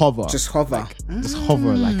hover. Just hover. Just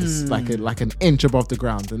hover like an inch above the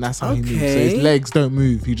ground, and that's how he moves. So his legs don't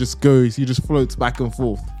move. He just floats back and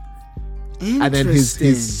forth. And then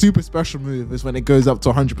his super special move is when it goes up to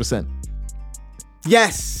 100%.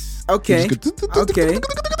 Yes. Okay. Okay.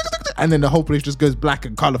 And then the whole place just goes black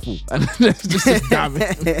and colourful. And it's just damn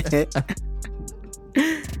it.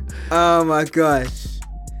 Oh my gosh.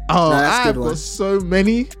 Oh, I've got so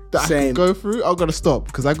many that I can go through. I've got to stop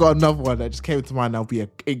because I got another one that just came to mind. That'll be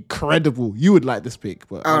incredible. You would like this pick,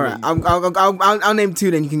 but all right. I'll name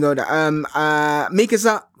two. Then you can go there.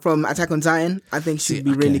 Mikasa from Attack on Titan. I think she'd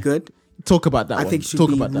be really good. Talk about that. I think she'd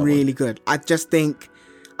be really good. I just think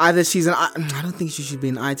either I don't think she should be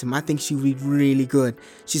an item. I think she'd be really good.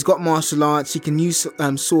 She's got martial arts. She can use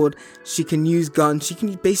sword. She can use guns. She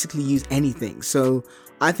can basically use anything. So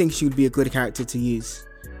I think she would be a good character to use.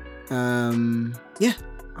 Yeah,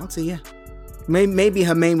 I'll say yeah. Maybe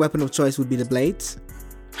her main weapon of choice would be the blades.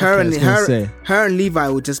 Her and Levi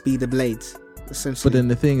would just be the blades, essentially. But then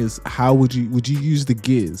the thing is, how would you use the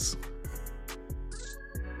gears?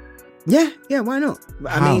 Yeah, why not?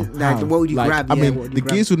 I mean, what would you grab? I mean, the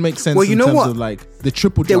gears would make sense. Well, you know in terms what? Of like the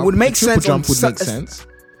triple jump. They would make sense. Jump would make sense.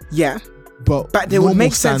 Yeah, but they would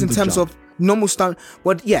make sense in terms of normal stand.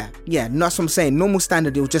 Well, yeah. That's what I'm saying. Normal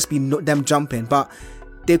standard, it would just be them jumping, but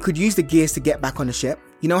they could use the gears to get back on the ship.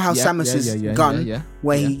 You know how Samus's gun,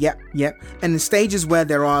 where he, and in stages where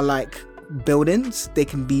there are like buildings, they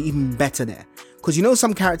can be even better there. Because you know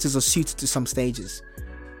some characters are suited to some stages.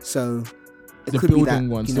 So it The could be building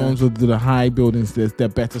that, ones, you the know. ones with the high buildings, they're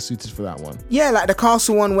better suited for that one. Yeah, like the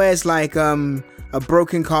castle one where it's like a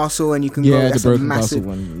broken castle and you can go. Yeah, the That's broken a massive castle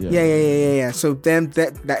one. Yeah. So them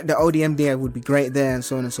that the ODM there would be great there and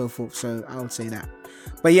so on and so forth. So I would say that.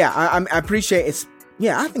 But yeah, I appreciate it's.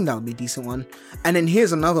 Yeah, I think that would be a decent one. And then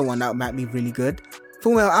here's another one that might be really good: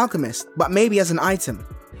 Fullmetal Alchemist, but maybe as an item.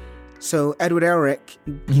 So Edward Elric,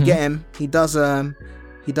 you get him. He does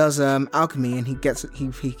alchemy and he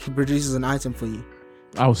produces an item for you.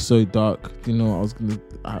 I was so dark. You know, I was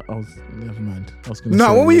never mind. I was gonna. No,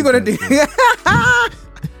 say what were you gonna do?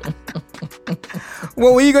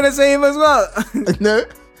 What were you gonna say him as well? No,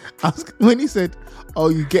 when he said, "Oh,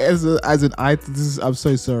 you get as an item," I'm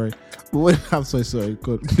so sorry. I'm so sorry.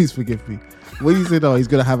 God, please forgive me. When you said, "Oh, he's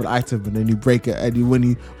gonna have an item," and then you break it, and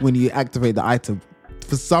when you activate the item,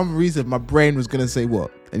 for some reason my brain was gonna say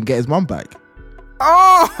what and get his mum back.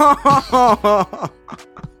 Oh.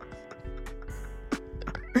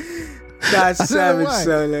 That's savage,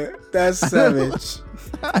 Solo. That's savage.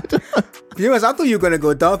 Viewers, I thought you were gonna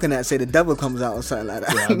go dark and say the devil comes out or something like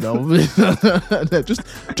that. Yeah, no,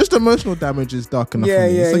 just emotional damage is dark enough. Yeah,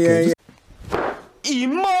 for me. It's okay. yeah.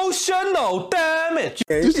 Emotional damage.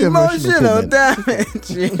 Just the Emotional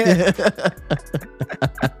damage. Yeah.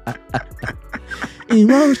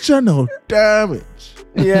 Emotional damage.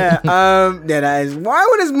 Yeah, that is. Why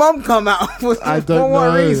would his mom come out? I don't For know.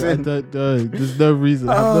 what reason? I don't know. There's no reason.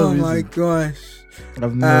 I have no Oh reason. my gosh. I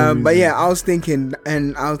have no reason. But yeah, I was thinking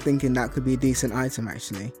that could be a decent item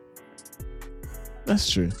actually. That's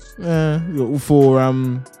true. Yeah, for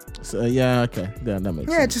so, yeah, okay, yeah, that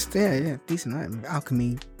makes sense. Decent item.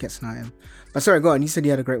 Alchemy gets an item. But sorry, go on. You said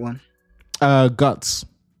you had a great one. Guts.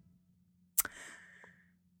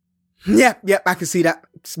 Yep, I can see that.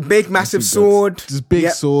 It's big, massive sword. This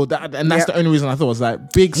big sword, and that's the only reason I thought was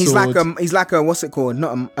like big sword. He's like a what's it called?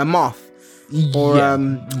 Not a moth or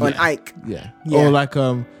an Ike. Yeah, Yeah. or like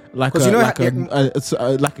a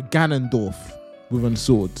Ganondorf with a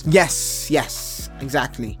sword. Yes,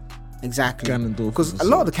 exactly. Ganondorf. Because a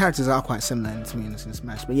lot of the characters are quite similar to me in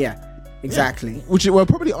Smash, but yeah, exactly. Yeah. Which will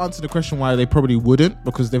probably answer the question why they probably wouldn't,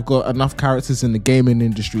 because they've got enough characters in the gaming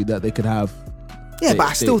industry that they could have. Yeah, but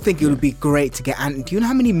I still think it would be great to get. And do you know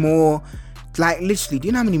how many more, like literally, do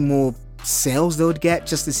you know how many more sales they would get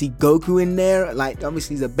just to see Goku in there? Like,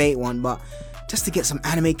 obviously, it's a bait one, but just to get some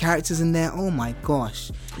anime characters in there, oh my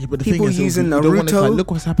gosh. Yeah, but the people thing is, using you don't want it, Naruto. like,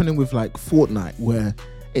 look what's happening with like Fortnite, where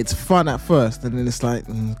it's fun at first, and then it's like,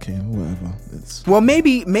 okay, whatever. Well,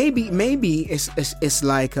 maybe it's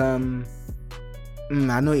like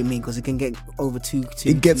I know what you mean, because it can get over too.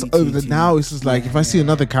 It gets over now. It's just like if I see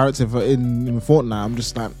another character in Fortnite, I'm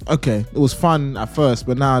just like, okay, it was fun at first,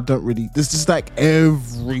 but now I don't really. This is like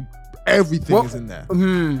everything is in there.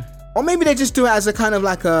 Or maybe they just do it as a kind of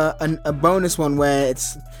like a bonus one where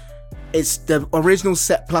it's the original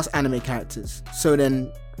set plus anime characters. So then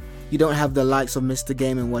you don't have the likes of Mr.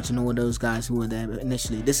 Game and Watch and all those guys who were there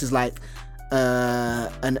initially. This is like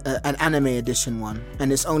an anime edition one,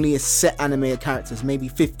 and it's only a set anime characters, maybe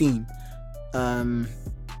 15.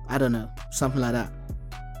 I don't know, something like that.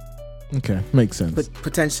 Okay, makes sense. But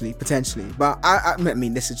potentially. But I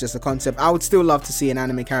mean, this is just a concept. I would still love to see an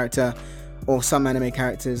anime character or some anime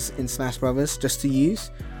characters in Smash Brothers just to use.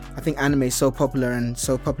 I think anime is so popular and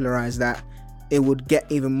so popularized that it would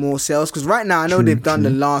get even more sales. Because right now, I know they've done the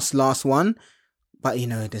last one, but you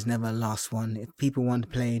know, there's never a last one. If people want to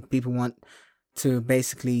play, people want to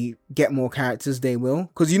basically get more characters, they will.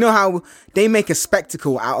 Because you know how they make a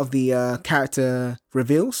spectacle out of the character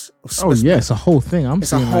reveals. Oh yeah, it's a whole thing. I'm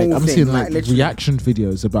seeing like reaction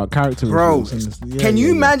videos about character reveals. Can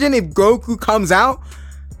you imagine if Goku comes out?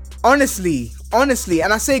 Honestly, and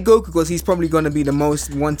I say Goku because he's probably going to be the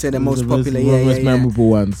most wanted and most popular. Most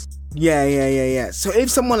memorable ones. Yeah. So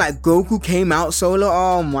if someone like Goku came out solo,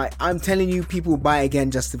 oh my, I'm telling you, people would buy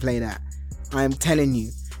again just to play that. I'm telling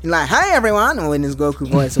you. Like, hi everyone, or in his Goku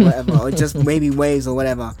voice or whatever, or just maybe waves or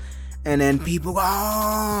whatever. And then people go,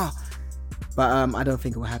 oh. But I don't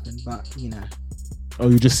think it will happen, but you know. Oh,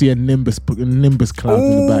 you just see a Nimbus cloud in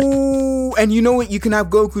the back. And you know what? You can have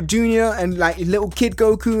Goku Jr. and like little Kid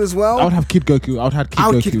Goku as well. I would have Kid Goku. I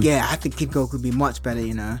think Kid Goku would be much better,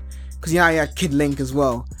 you know. Because you have Kid Link as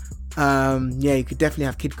well. You could definitely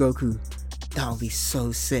have Kid Goku. That would be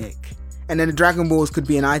so sick. And then the Dragon Balls could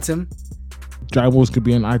be an item. Dragon Balls could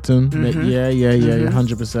be an item. Yeah,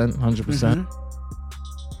 100%.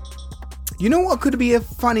 You know what could be a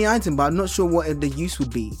funny item, but I'm not sure what the use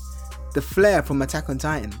would be. The flare from Attack on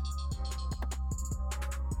Titan.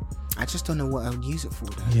 I just don't know what I would use it for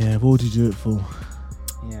though. Yeah, what would you do it for?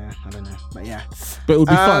 Yeah, I don't know. But yeah. But it would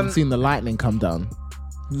be fun seeing the lightning come down.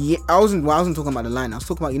 Yeah, I wasn't talking about the line. I was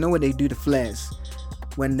talking about, where they do the flares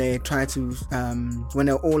when they try to when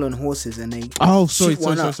they're all on horses and they sorry.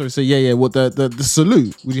 So yeah. What the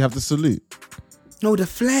salute? Would you have the salute? No, the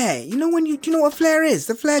flare. Do you know what flare is?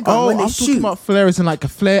 The flare gun when they shoot. Talking about flare as in like a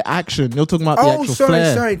flare action. You're talking about the actual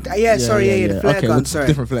flare. Sorry. Yeah, the flare gun. Sorry,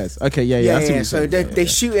 different flares. Okay, yeah. So they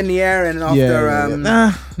shoot in the air and after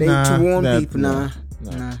to warn people. Nah.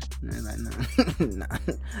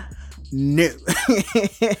 No.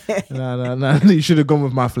 No. You should have gone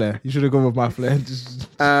with my flare.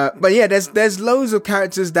 But yeah, there's loads of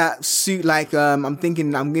characters that suit like I'm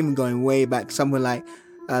thinking I'm even going way back somewhere like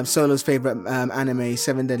Solo's favorite anime,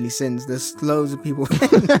 7 Deadly Sins. There's loads of people.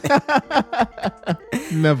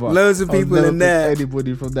 Never. Loads of people in there.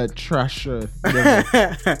 Anybody from that trash show.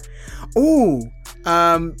 Oh,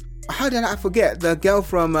 how did I forget the girl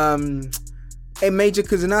from Major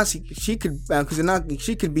Kusanagi?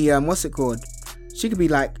 She could be what's it called? She could be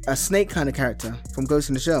like a snake kind of character from Ghost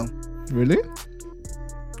in the Shell. Really?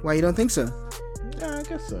 Why, you don't think so? Yeah, I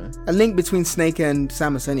guess so. A link between Snake and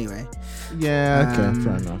Samus, anyway. Yeah, okay,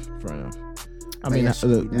 fair enough. I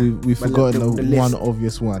mean, we've forgotten the one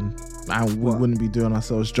obvious one, and we wouldn't be doing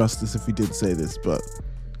ourselves justice if we did say this, but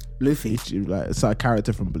Luffy, it's a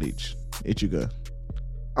character from Bleach, Ichigo.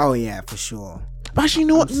 Oh yeah, for sure. But actually, you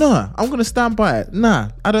know what? No, I'm gonna stand by it. Nah,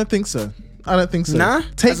 I don't think so. Nah,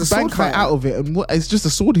 take Bankai out of it, and it's just a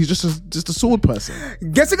sword. He's just a sword person.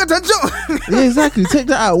 Guessing attention. Yeah, exactly. Take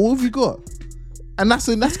that out. What have you got? And that's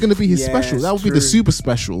gonna be his special. That would be the super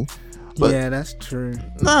special. But yeah, that's true.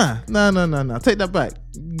 Nah. Take that back.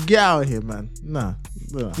 Get out of here, man. Nah.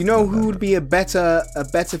 You know who would be a better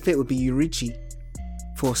fit would be Yurichi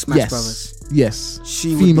for Smash Brothers. Yes.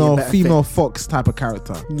 She female would be a Fox type of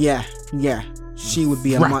character. Yeah. She would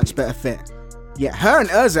be a much better fit. Yeah, her and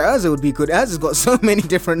Urza would be good. Urza's got so many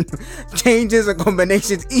different changes and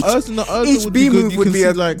combinations. Each B move would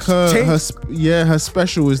be like her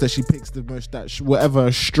special is that she picks the most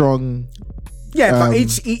whatever strong. Yeah, but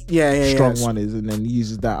each strong one is, and then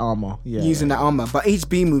uses that armor. That armor, but each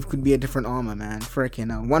B move could be a different armor, man. Freaking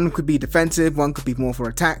hell. One could be defensive, one could be more for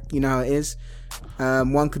attack. You know how it is.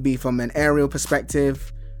 One could be from an aerial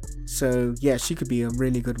perspective. So yeah, she could be a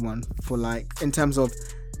really good one for like in terms of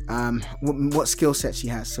what skill set she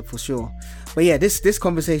has. So for sure. But yeah, this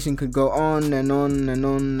conversation could go on and on and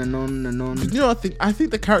on and on and on. You know, I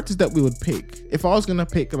think the characters that we would pick, if I was gonna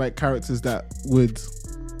pick like characters that would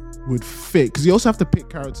fit, because you also have to pick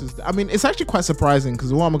characters I mean, it's actually quite surprising,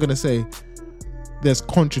 because what I'm gonna say, there's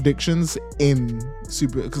contradictions in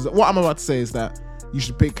Super, because what I'm about to say is that you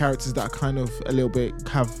should pick characters that are kind of a little bit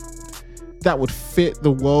that would fit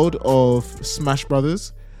the world of Smash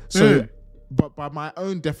Brothers. So but by my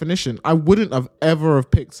own definition, I wouldn't have ever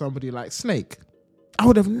picked somebody like Snake. I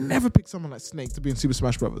would have never picked someone like Snake to be in Super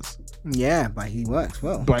Smash Brothers. Yeah, but he works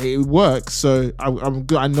well. But it works, so I'm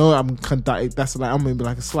good. I know that's like I'm gonna be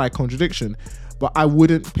like a slight contradiction, but I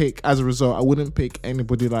wouldn't pick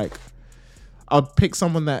anybody like. I'd pick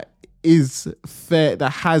someone that is fair, that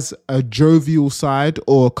has a jovial side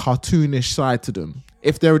or cartoonish side to them.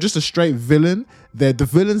 If they're just a straight villain, the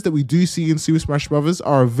villains that we do see in Super Smash Brothers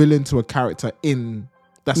are a villain to a character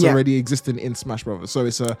that's already existing in Smash Brothers. So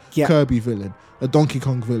it's a Kirby villain, a Donkey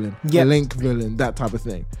Kong villain, a Link villain, that type of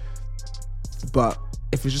thing. But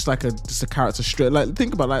if it's just like a character straight, like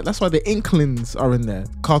think about that's why the Inklings are in there,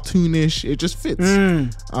 cartoonish. It just fits.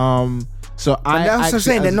 So that's what I'm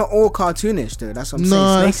saying. They're not all cartoonish, though. That's what I'm saying.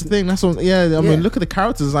 No, that's the thing. That's what. Yeah, I mean, look at the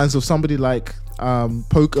character designs of somebody like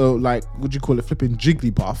Poco, like what do you call it, flipping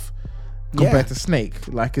Jigglypuff, compared to Snake.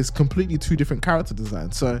 Like it's completely two different character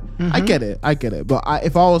designs. So I get it. But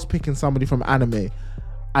if I was picking somebody from anime,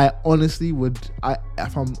 I honestly would.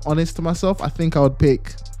 If I'm honest to myself, I think I would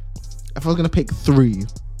pick. If I was gonna pick 3.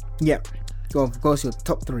 Yeah. Go to your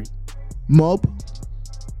top 3. Mob.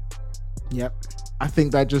 Yep. I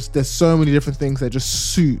think that there's so many different things that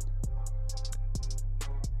just suit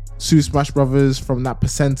Smash Brothers, from that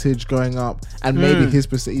percentage going up, and maybe his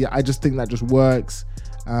percentage. I just think that just works.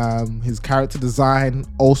 His character design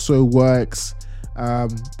also works.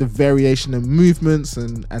 The variation in movements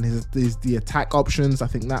and the attack options, I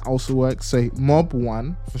think that also works. So Mob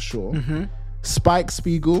 1 for sure. Spike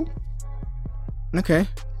Spiegel. Okay.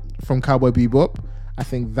 From Cowboy Bebop. I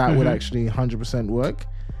think that would actually 100% work.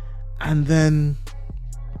 And then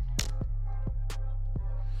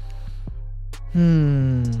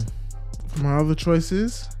my other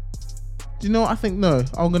choices, do you know what? I think no,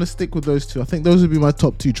 I'm gonna stick with those 2. I think those would be my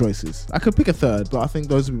top 2 choices. I could pick a third, but I think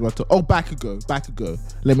those would be my top. Bakugo.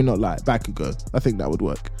 Let me not lie, Bakugo. I think that would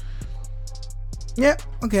work. Yeah,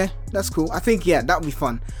 okay, that's cool. I think that would be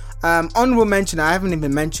fun. Honorable mention, I haven't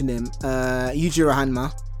even mentioned him. Yujiro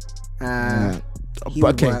Hanma. He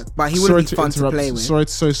would work, but he would be fun to play with. Sorry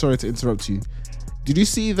to interrupt you. Did you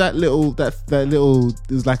see that little? It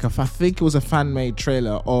was like I think it was a fan made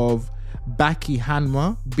trailer of Baki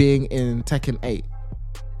Hanma being in Tekken 8.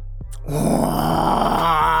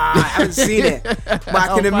 I haven't seen it, but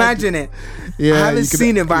I can imagine it. Yeah, I haven't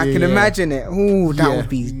seen it, but I can imagine it. Ooh, that would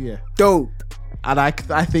be dope. And I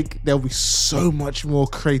think there'll be so much more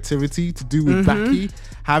creativity to do with Baki,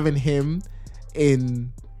 having him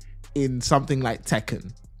in something like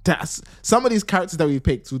Tekken. Some of these characters that we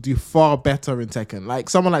picked will do far better in Tekken. Like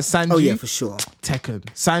someone like Sanji. Oh yeah, for sure. Tekken.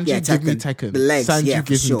 Sanji, give me Tekken. The legs, Sanji, give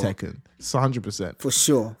me sure. Tekken. It's 100%. For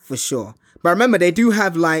sure. But remember, they do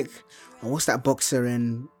have like, what's that boxer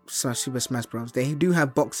in Super Smash Bros? They do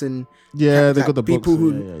have boxing. Yeah, they got the people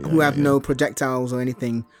boxer. who have no projectiles or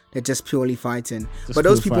anything. They're just purely fighting. But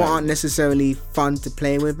those people aren't necessarily fun to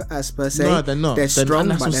play with, as per se. No, they're not. They're strong,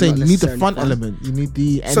 that's but what I'm they're saying. not You need the necessarily fun element. You need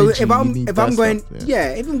the energy. So if I'm going, stuff,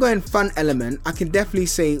 if I'm going fun element, I can definitely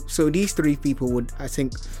say. So these three people would, I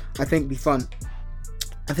think, be fun.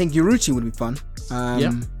 I think Yoruichi would be fun.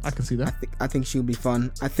 Yeah, I can see that. I think she would be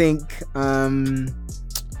fun. I think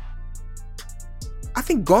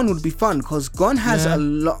Gon would be fun because Gon has a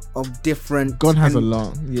lot of different. Gon has a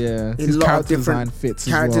lot, His character design fits.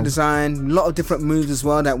 Character design, a lot of different moves as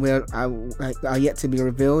well that are yet to be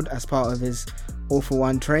revealed as part of his All for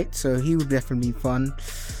One trait. So he would definitely be fun.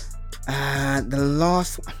 The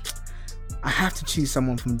last, I have to choose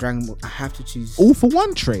someone from Dragon Ball. I have to choose All for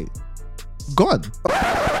One trait. Gon.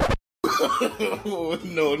 No.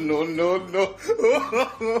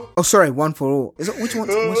 Oh, sorry, One for All. Is it which one?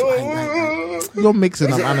 You're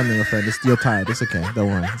mixing up anime, my friend. You're tired. It's okay. Don't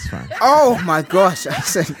worry. It's fine. Oh my gosh! I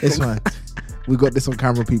said it's fine. We got this on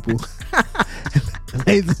camera, people.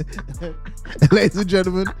 ladies and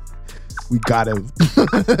gentlemen, we got him.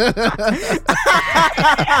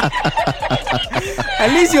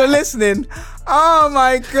 At least you're listening. Oh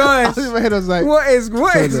my gosh! In my head, I was like, what?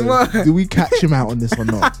 Do we catch him out on this or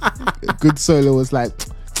not? Good Solo was like,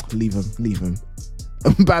 leave him.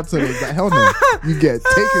 Bad Solo was like, hell no, you take him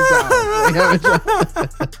down.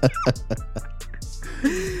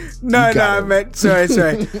 No, I meant sorry.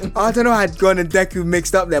 I don't know. I had Gon and Deku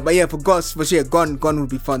mixed up there, but yeah, for sure, Gon would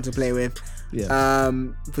be fun to play with. Yeah.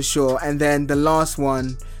 For sure. And then the last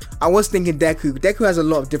one, I was thinking Deku. Deku has a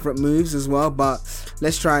lot of different moves as well, but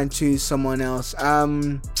let's try and choose someone else.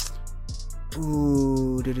 I'm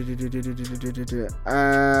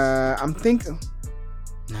thinking.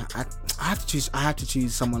 No, I have to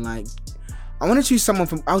choose someone like. I want to choose someone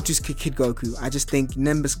from. I'll choose Kid Goku. I just think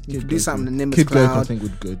Nimbus. You can do something in the Nimbus Cloud. Goku, I think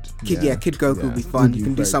would good. Kid Goku would be fun. You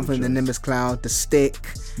can do something in the Nimbus Cloud. The stick.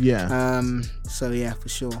 Yeah. So yeah, for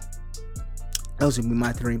sure. Those would be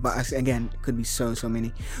my three, but again, it could be so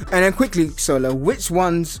many. And then quickly, Solo, which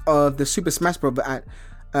ones of the Super Smash Bros.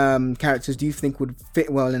 Characters do you think would fit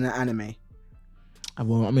well in an anime?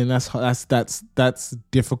 Well, I mean that's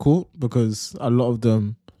difficult because a lot of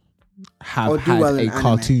them have had a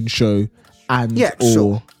cartoon show and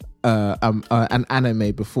an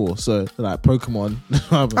anime before. So like Pokemon.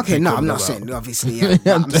 Okay, no, I'm not saying obviously.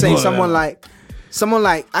 Yeah, I'm saying someone like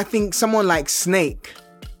I think someone like Snake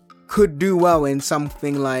could do well in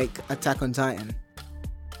something like Attack on Titan.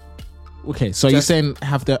 Okay, so you're saying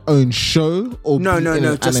have their own show or no,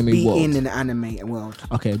 just anime be world? in an anime world.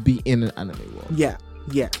 Okay, be in an anime world. Yeah,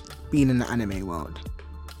 be in an anime world.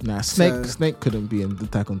 Nah, Snake couldn't be in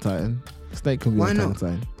Attack on Titan. Snake can be in Attack on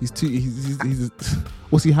Titan. He's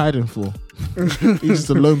what's he hiding for? He's just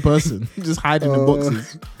a lone person. He's just hiding in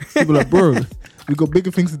boxes. People are like, bro, we got bigger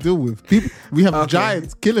things to deal with. We have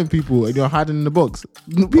giants killing people, and you're hiding in the box.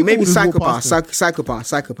 Maybe Psychopath.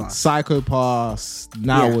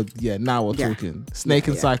 Now we're talking. Snake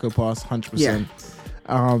and Psychopath,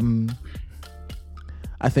 100%.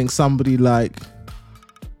 I think somebody like.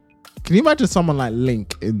 Can you imagine someone like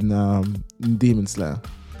Link in Demon Slayer?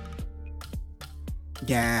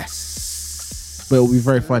 Yes. But it'll be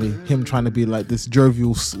very funny. Him trying to be like this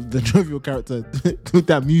jovial character with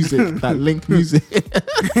that music, that Link music.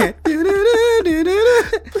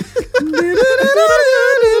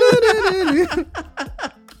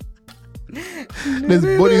 There's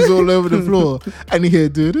bodies all over the floor, and you hear.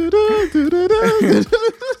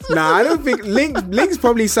 Nah, I don't think Link's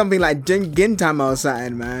probably something like Gintama or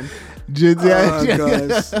something, man.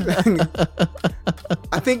 Gosh.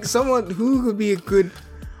 I think someone who could be a good.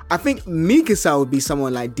 I think Mikasa would be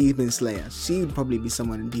someone like Demon Slayer. She would probably be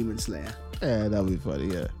someone in Demon Slayer. Yeah, that'd be funny.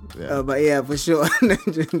 Yeah. But yeah, for sure. Playing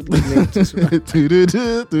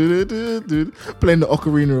the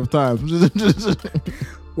Ocarina of Time.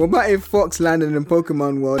 What about if Fox landed in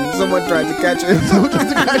Pokemon World and someone tried to catch him?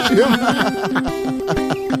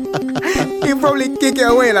 He'd probably kick it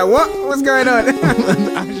away like, what? What's going on?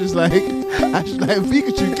 Ash is like,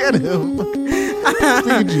 Pikachu, get him.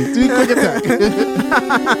 Pikachu, do quick attack.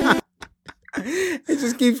 It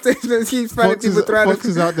just keeps finding people trying Fox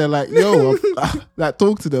is out there like, yo, like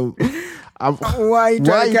talk to them. Why are you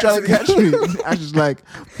trying to catch me? Ash is like,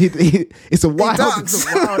 it's a wild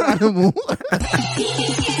animal.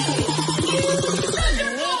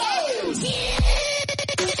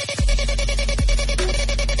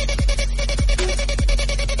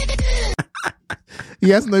 He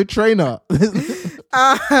has no trainer.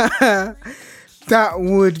 That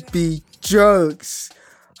would be jokes.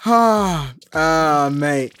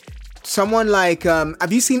 Mate. Someone like,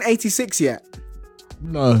 have you seen 86 yet?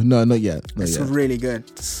 No, not yet. It's really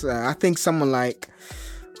good. So I think someone like,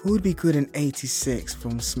 who would be good in 86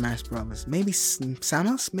 from Smash Brothers? Maybe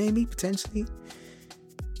Samus? Maybe, potentially,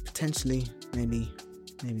 maybe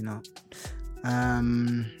not.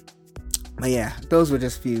 But yeah, those were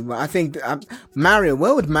just few. But I think Mario,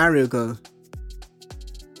 where would Mario go?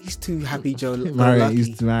 He's too happy Joe. Mario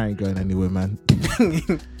ain't going anywhere, man. He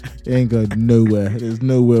ain't going nowhere. There's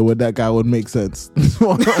nowhere where that guy would make sense.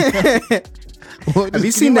 Have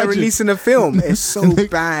you seen that releasing a film? It's so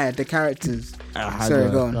bad, the characters. Sorry,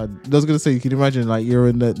 go on. I was gonna say, you can imagine like you're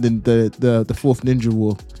in the fourth Ninja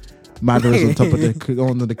War. Madder is on top of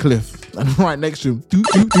the cliff, and right next to him,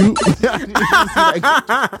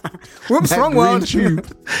 whoops, wrong one.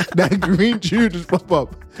 That green tube just pop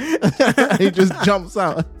up. He just jumps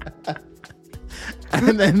out,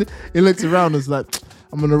 and then he looks around and is like,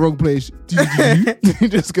 I'm in the wrong place. He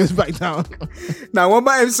just goes back down. Now, what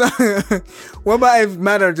about if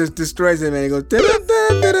Madder just destroys him and he goes, you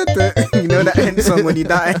know that end song when you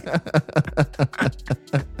die?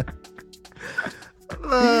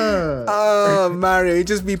 Mario, he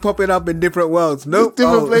just be popping up in different worlds. Nope,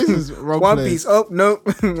 different places. Wrong One place. Piece. Oh no,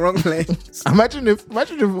 wrong place. Imagine if what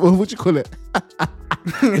you call it?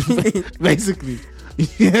 Basically,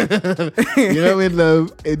 you know,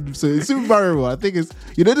 in Super Mario World, I think it's,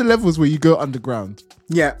 you know, the levels where you go underground.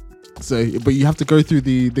 Yeah. So, but you have to go through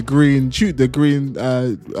the green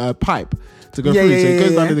pipe to go through. So he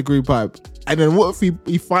goes down to the green pipe, and then what if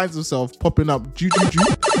he finds himself popping up?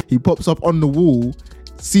 He pops up on the wall.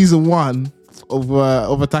 Season 1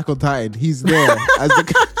 of Attack on Titan. He's there as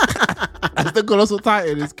the colossal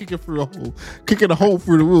Titan is kicking a hole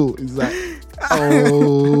through the wall. He's like,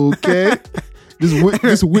 okay.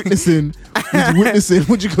 Just witnessing,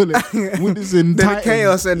 what you call it? Witnessing the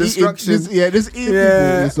chaos and destruction. Just eating people.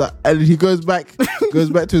 It's like, and he goes back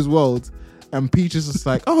to his world, and Peach is just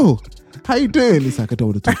like, oh, how you doing? He's like, I don't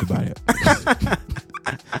want to talk about it.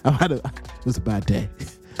 It was a bad day.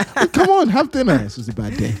 Come on, have dinner. This was a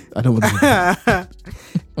bad day. I don't want to.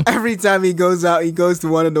 Every time he goes out, he goes to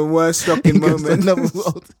one of the worst shocking moments.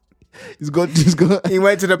 He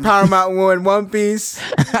went to the Paramount War in One Piece.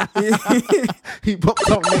 He popped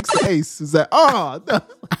up next to Ace. He's like, oh, no.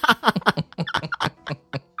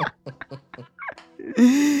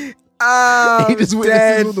 He just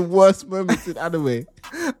witnesses all the worst moments in anime.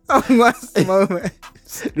 Worst moments.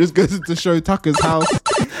 Just goes into Show Tucker's house.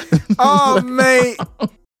 Oh, mate.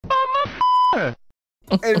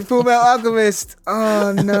 In Full Metal Alchemist.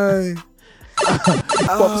 Oh, no.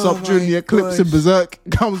 Pops up during the eclipse in Berserk,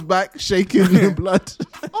 comes back shaking in blood.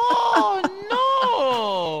 Oh,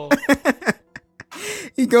 no.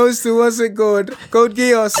 He goes to, what's it called? Code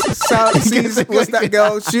Geass. Sees what's that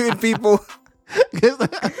girl shooting people.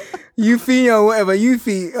 Yuffie or whatever,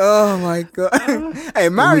 Yuffie. Oh my god. Hey,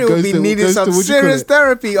 Mario will be needing some serious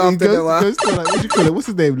therapy after the while. Goes to, like, what you call it? What's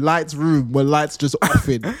his name? Lights room, where lights just off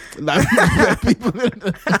in. Like, people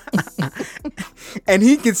and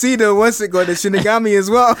he can see the Shinigami as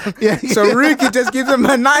well. Yeah. So Ruki just gives him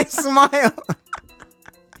a nice smile.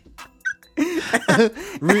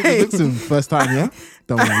 Ruki looks him first time, yeah?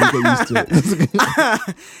 Don't worry, you get used to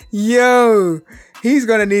it. Yo, he's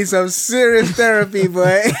gonna need some serious therapy,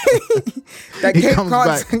 boy. That cake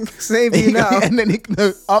can't save you now. And then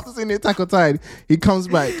after seeing the Attack on Titan, he comes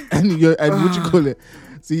back and what you call it?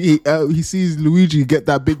 See, he sees Luigi get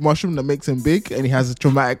that big mushroom that makes him big, and he has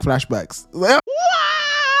traumatic flashbacks.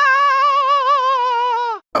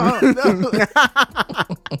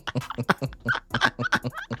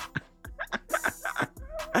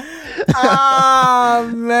 Oh,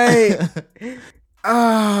 no.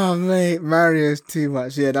 Mate, Mario's too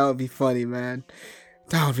much. Yeah, that would be funny, man.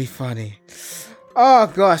 That would be funny. Oh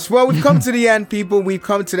gosh. Well, we've come to the end, people. We've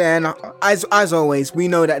come to the end. As always, we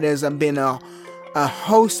know that there's been a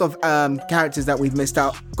host of characters that we've missed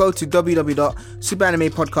out. Go to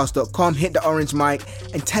www.superanimepodcast.com, hit the orange mic,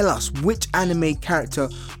 and tell us which anime character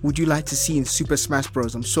would you like to see in Super Smash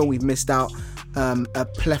Bros. I'm sure we've missed out a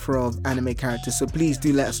plethora of anime characters, so please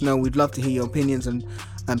do let us know. We'd love to hear your opinions and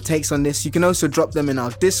takes on this. You can also drop them in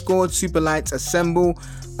our Discord, Super Lights Assemble.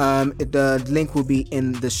 The link will be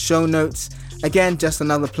in the show notes. Again, just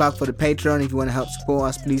another plug for the Patreon. If you want to help support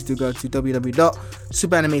us, please do go to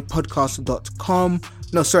www.superanimepodcast.com.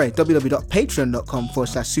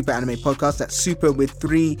 www.patreon.com/superanimepodcast. That's super with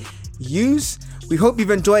 3 U's. We hope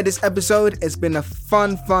you've enjoyed this episode. It's been a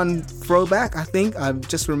fun throwback, I think. I'm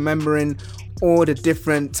just remembering all the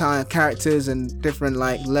different characters and different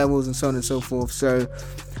levels and so on and so forth. So,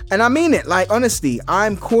 and I mean it, honestly,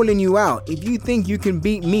 I'm calling you out. If you think you can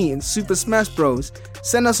beat me in Super Smash Bros,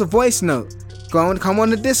 send us a voice note. Come on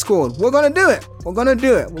the Discord. We're gonna do it. We're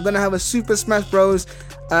gonna have a Super Smash Bros.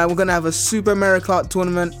 We're gonna have a Super Mario Kart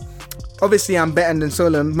tournament. Obviously, I'm better than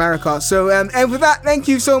solo Mario Kart. So, and with that, thank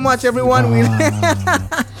you so much, everyone.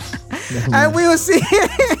 And we will see.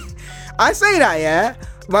 I say that, yeah,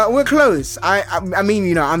 but we're close. I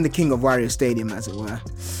mean, I'm the king of Wario Stadium, as it were.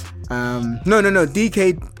 No.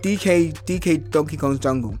 DK Donkey Kong's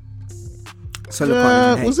Jungle. Solo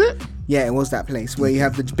Kart. Was it? Yeah, it was that place where you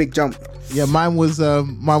have the big jump. Yeah, mine was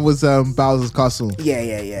Bowser's Castle.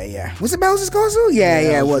 Yeah. Was it Bowser's Castle?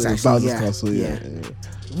 Yeah, it was actually. Bowser's Castle. Yeah.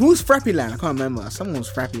 Who's Frappy Land? I can't remember. Someone was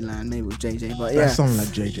Frappy Land, maybe with JJ, but yeah. Someone like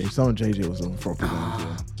JJ. Someone JJ was on Frappy Land.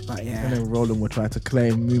 Yeah. But yeah. And then Roland would try to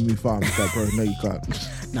claim Moo Farm. It's like, bro, no, you can't.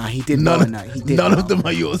 Nah, he did none of that. None of them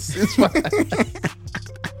are yours. It's fine.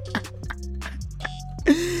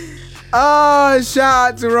 Oh,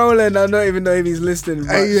 shout out to Roland. I don't even know if he's listening.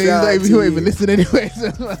 But he won't even listen anyway.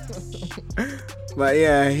 But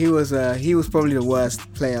yeah, he was probably the worst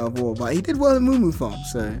player of all. But he did well in Moo Farm.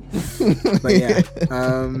 So, but yeah.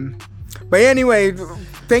 But anyway,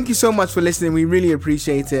 thank you so much for listening. We really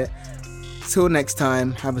appreciate it. Till next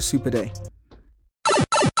time, have a super day.